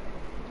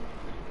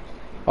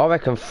 I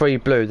reckon free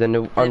blue,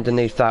 then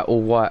underneath that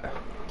all white.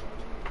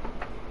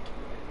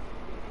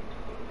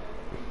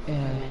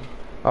 Yeah.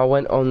 I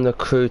went on the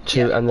crew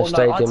too, Yeah, and the well, no,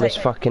 stadium I'd is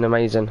say- fucking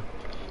amazing.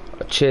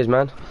 Cheers,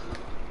 man.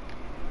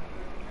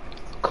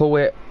 Call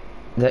it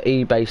the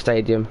eBay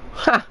Stadium.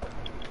 Ha!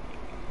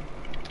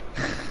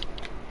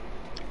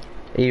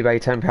 eBay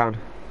 £10.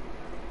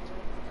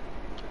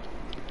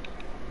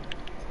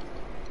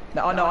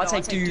 No, I'd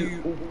say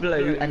do all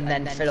blue and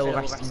then fill all the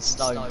rest in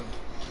stone.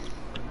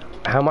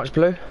 How much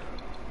blue?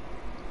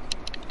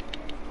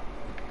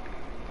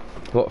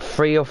 What,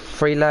 3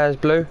 layers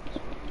blue?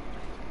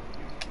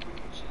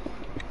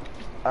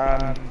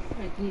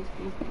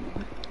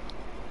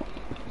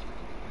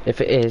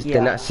 If it is, then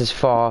Yeah. that's as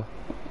far.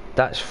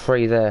 That's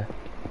 3 there.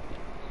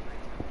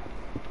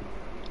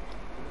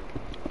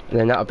 And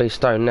then that'll be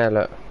stone there,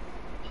 look.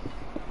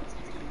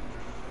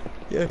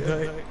 Yeah,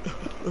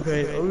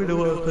 okay, I'm gonna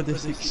work on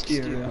this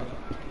exterior.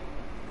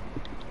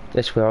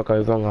 This way I'll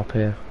go wrong up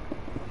here.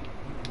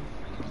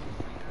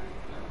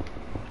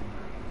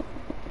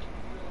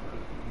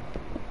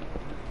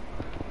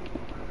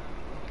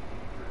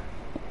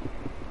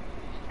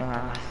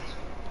 Ah.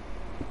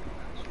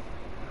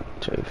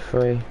 2,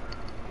 3.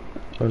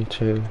 1,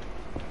 2,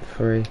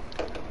 3.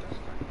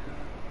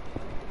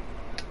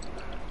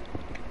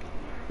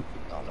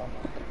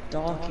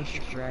 Darkish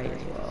grey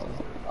as well,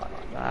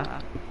 like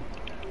that.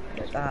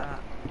 Like that.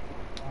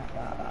 Like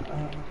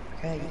that.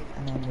 Okay,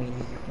 and then we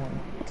want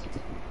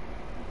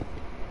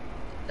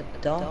a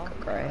dark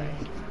grey,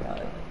 like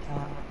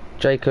that.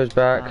 Jacob's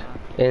back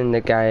in the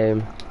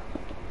game.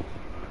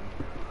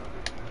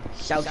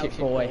 Celtic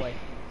boy.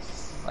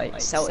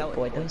 Wait, Celtic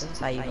boy, do us a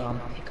favour,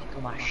 pick up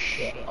all my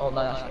shit. Oh no,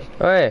 that's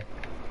Hey,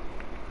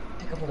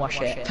 pick up all my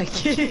shit.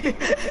 Thank you.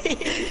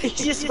 He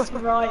just went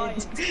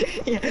right.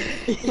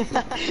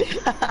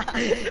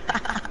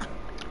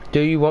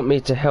 do you want me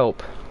to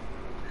help?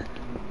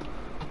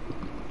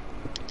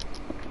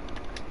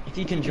 If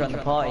you can join the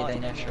party,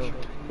 then yeah, sure.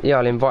 Yeah,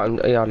 I'll invite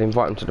him. Yeah, I'll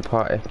invite him to the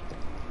party.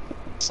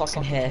 So I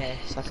can hear,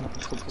 so I can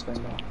talk to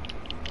him now.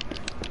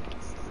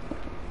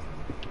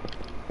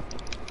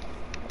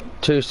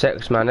 2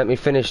 secs, man. Let me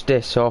finish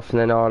this off, and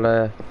then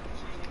I'll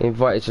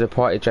invite you to the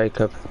party,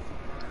 Jacob.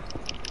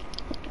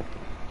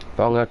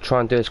 But I'm gonna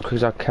try and do this as quick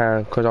as I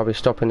can, because I'll be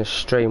stopping the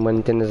stream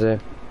when dinner's here.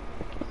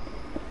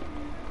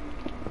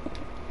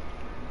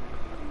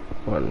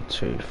 1,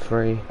 2,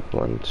 3.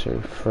 1,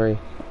 2, 3.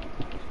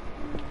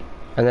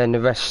 And then the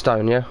rest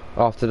stone, yeah?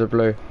 After the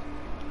blue.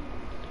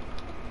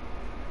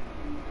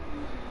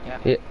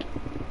 Yeah.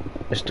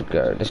 Let's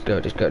go, let's go,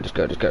 let's go, let's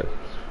go, let's go.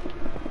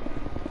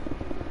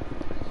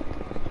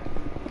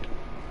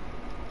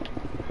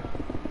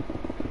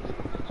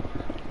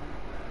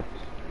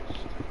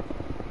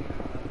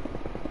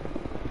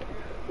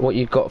 What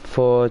you got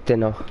for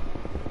dinner?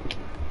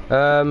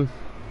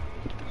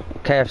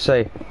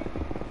 KFC.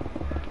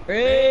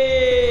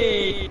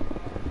 Hey!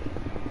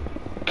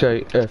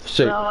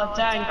 KFC. Oh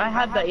dang, I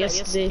had that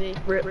yesterday.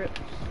 Rip.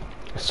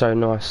 So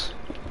nice.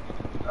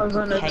 I was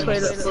on the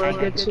toilet for a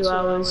good 2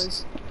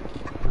 hours.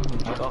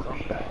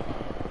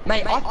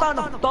 Mate, I found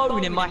a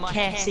bone in my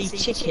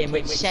KFC chicken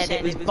which said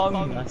it was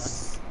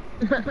boneless.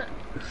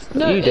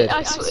 No, You did.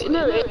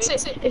 No, it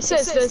says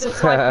there's a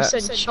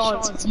 5%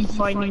 chance of you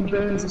finding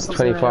bones or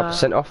something like that.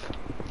 25% off.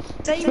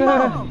 Say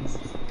mums!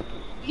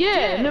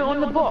 Yeah, no,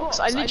 on the box.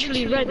 I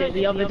literally read it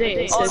the other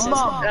day. It says,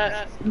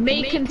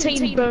 may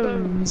contain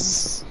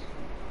bones.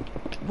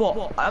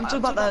 What? I'm talking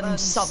about the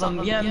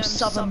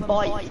southern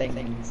bite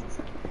things.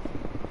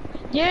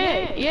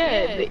 Yeah.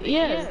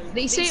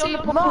 They say on the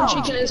popcorn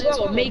chicken as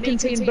well, may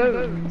contain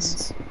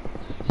bones.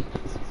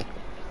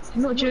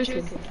 I'm not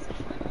joking.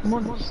 Come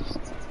on.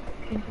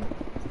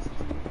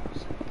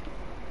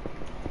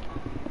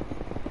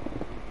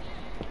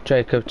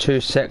 Jacob,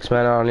 2 secs,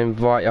 man. I'll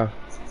invite you.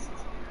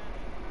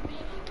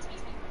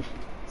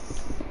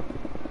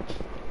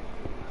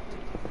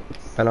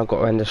 And I've got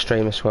to end the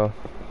stream as well.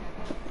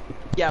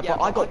 Yeah, but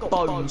I got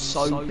bones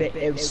so big.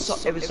 It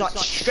was like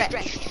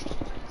stretched.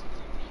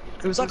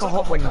 It was like a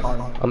hot wing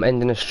bone. I'm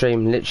ending the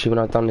stream literally when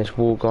I've done this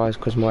wall, guys,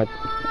 because my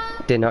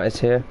dinner is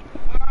here.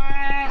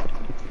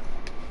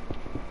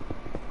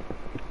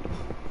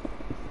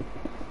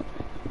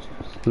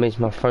 It means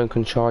my phone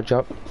can charge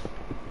up.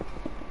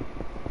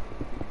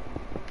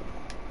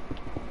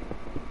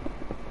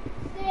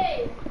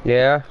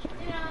 Yeah?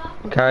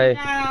 Okay.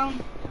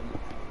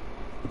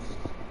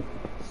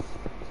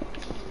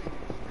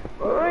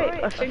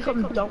 Alright, I think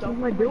I'm done with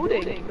my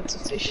building. It's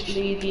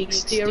officially the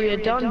exterior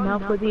done, now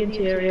for the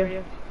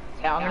interior.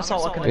 Yeah, I'm gonna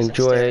start working on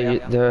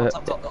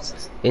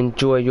this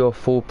Enjoy your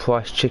full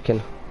price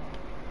chicken.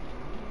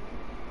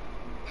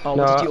 Oh,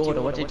 what did you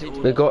order? What did you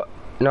order? We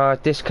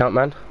got discount,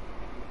 man.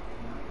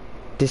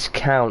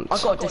 Discount. I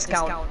got a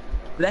discount.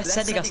 They're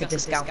sending us a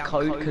discount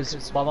code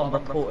because my mum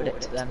reported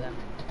it to them.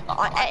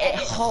 I ate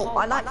it whole.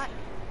 I like.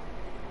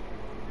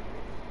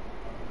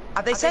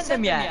 Have they sent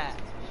them yet?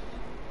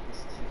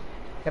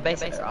 Okay,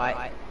 basically,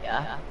 right?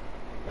 Yeah.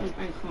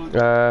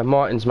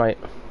 Martin's, mate.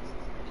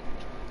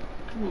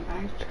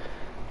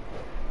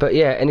 But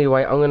yeah,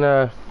 anyway, I'm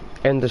gonna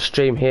end the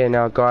stream here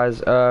now, guys.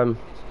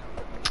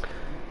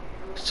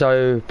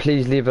 So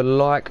please leave a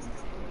like,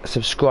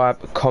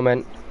 subscribe,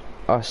 comment.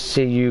 I'll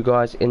see you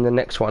guys in the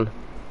next one.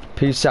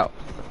 Peace out.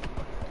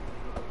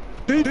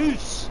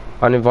 Peace.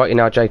 I'll invite you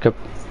now, Jacob.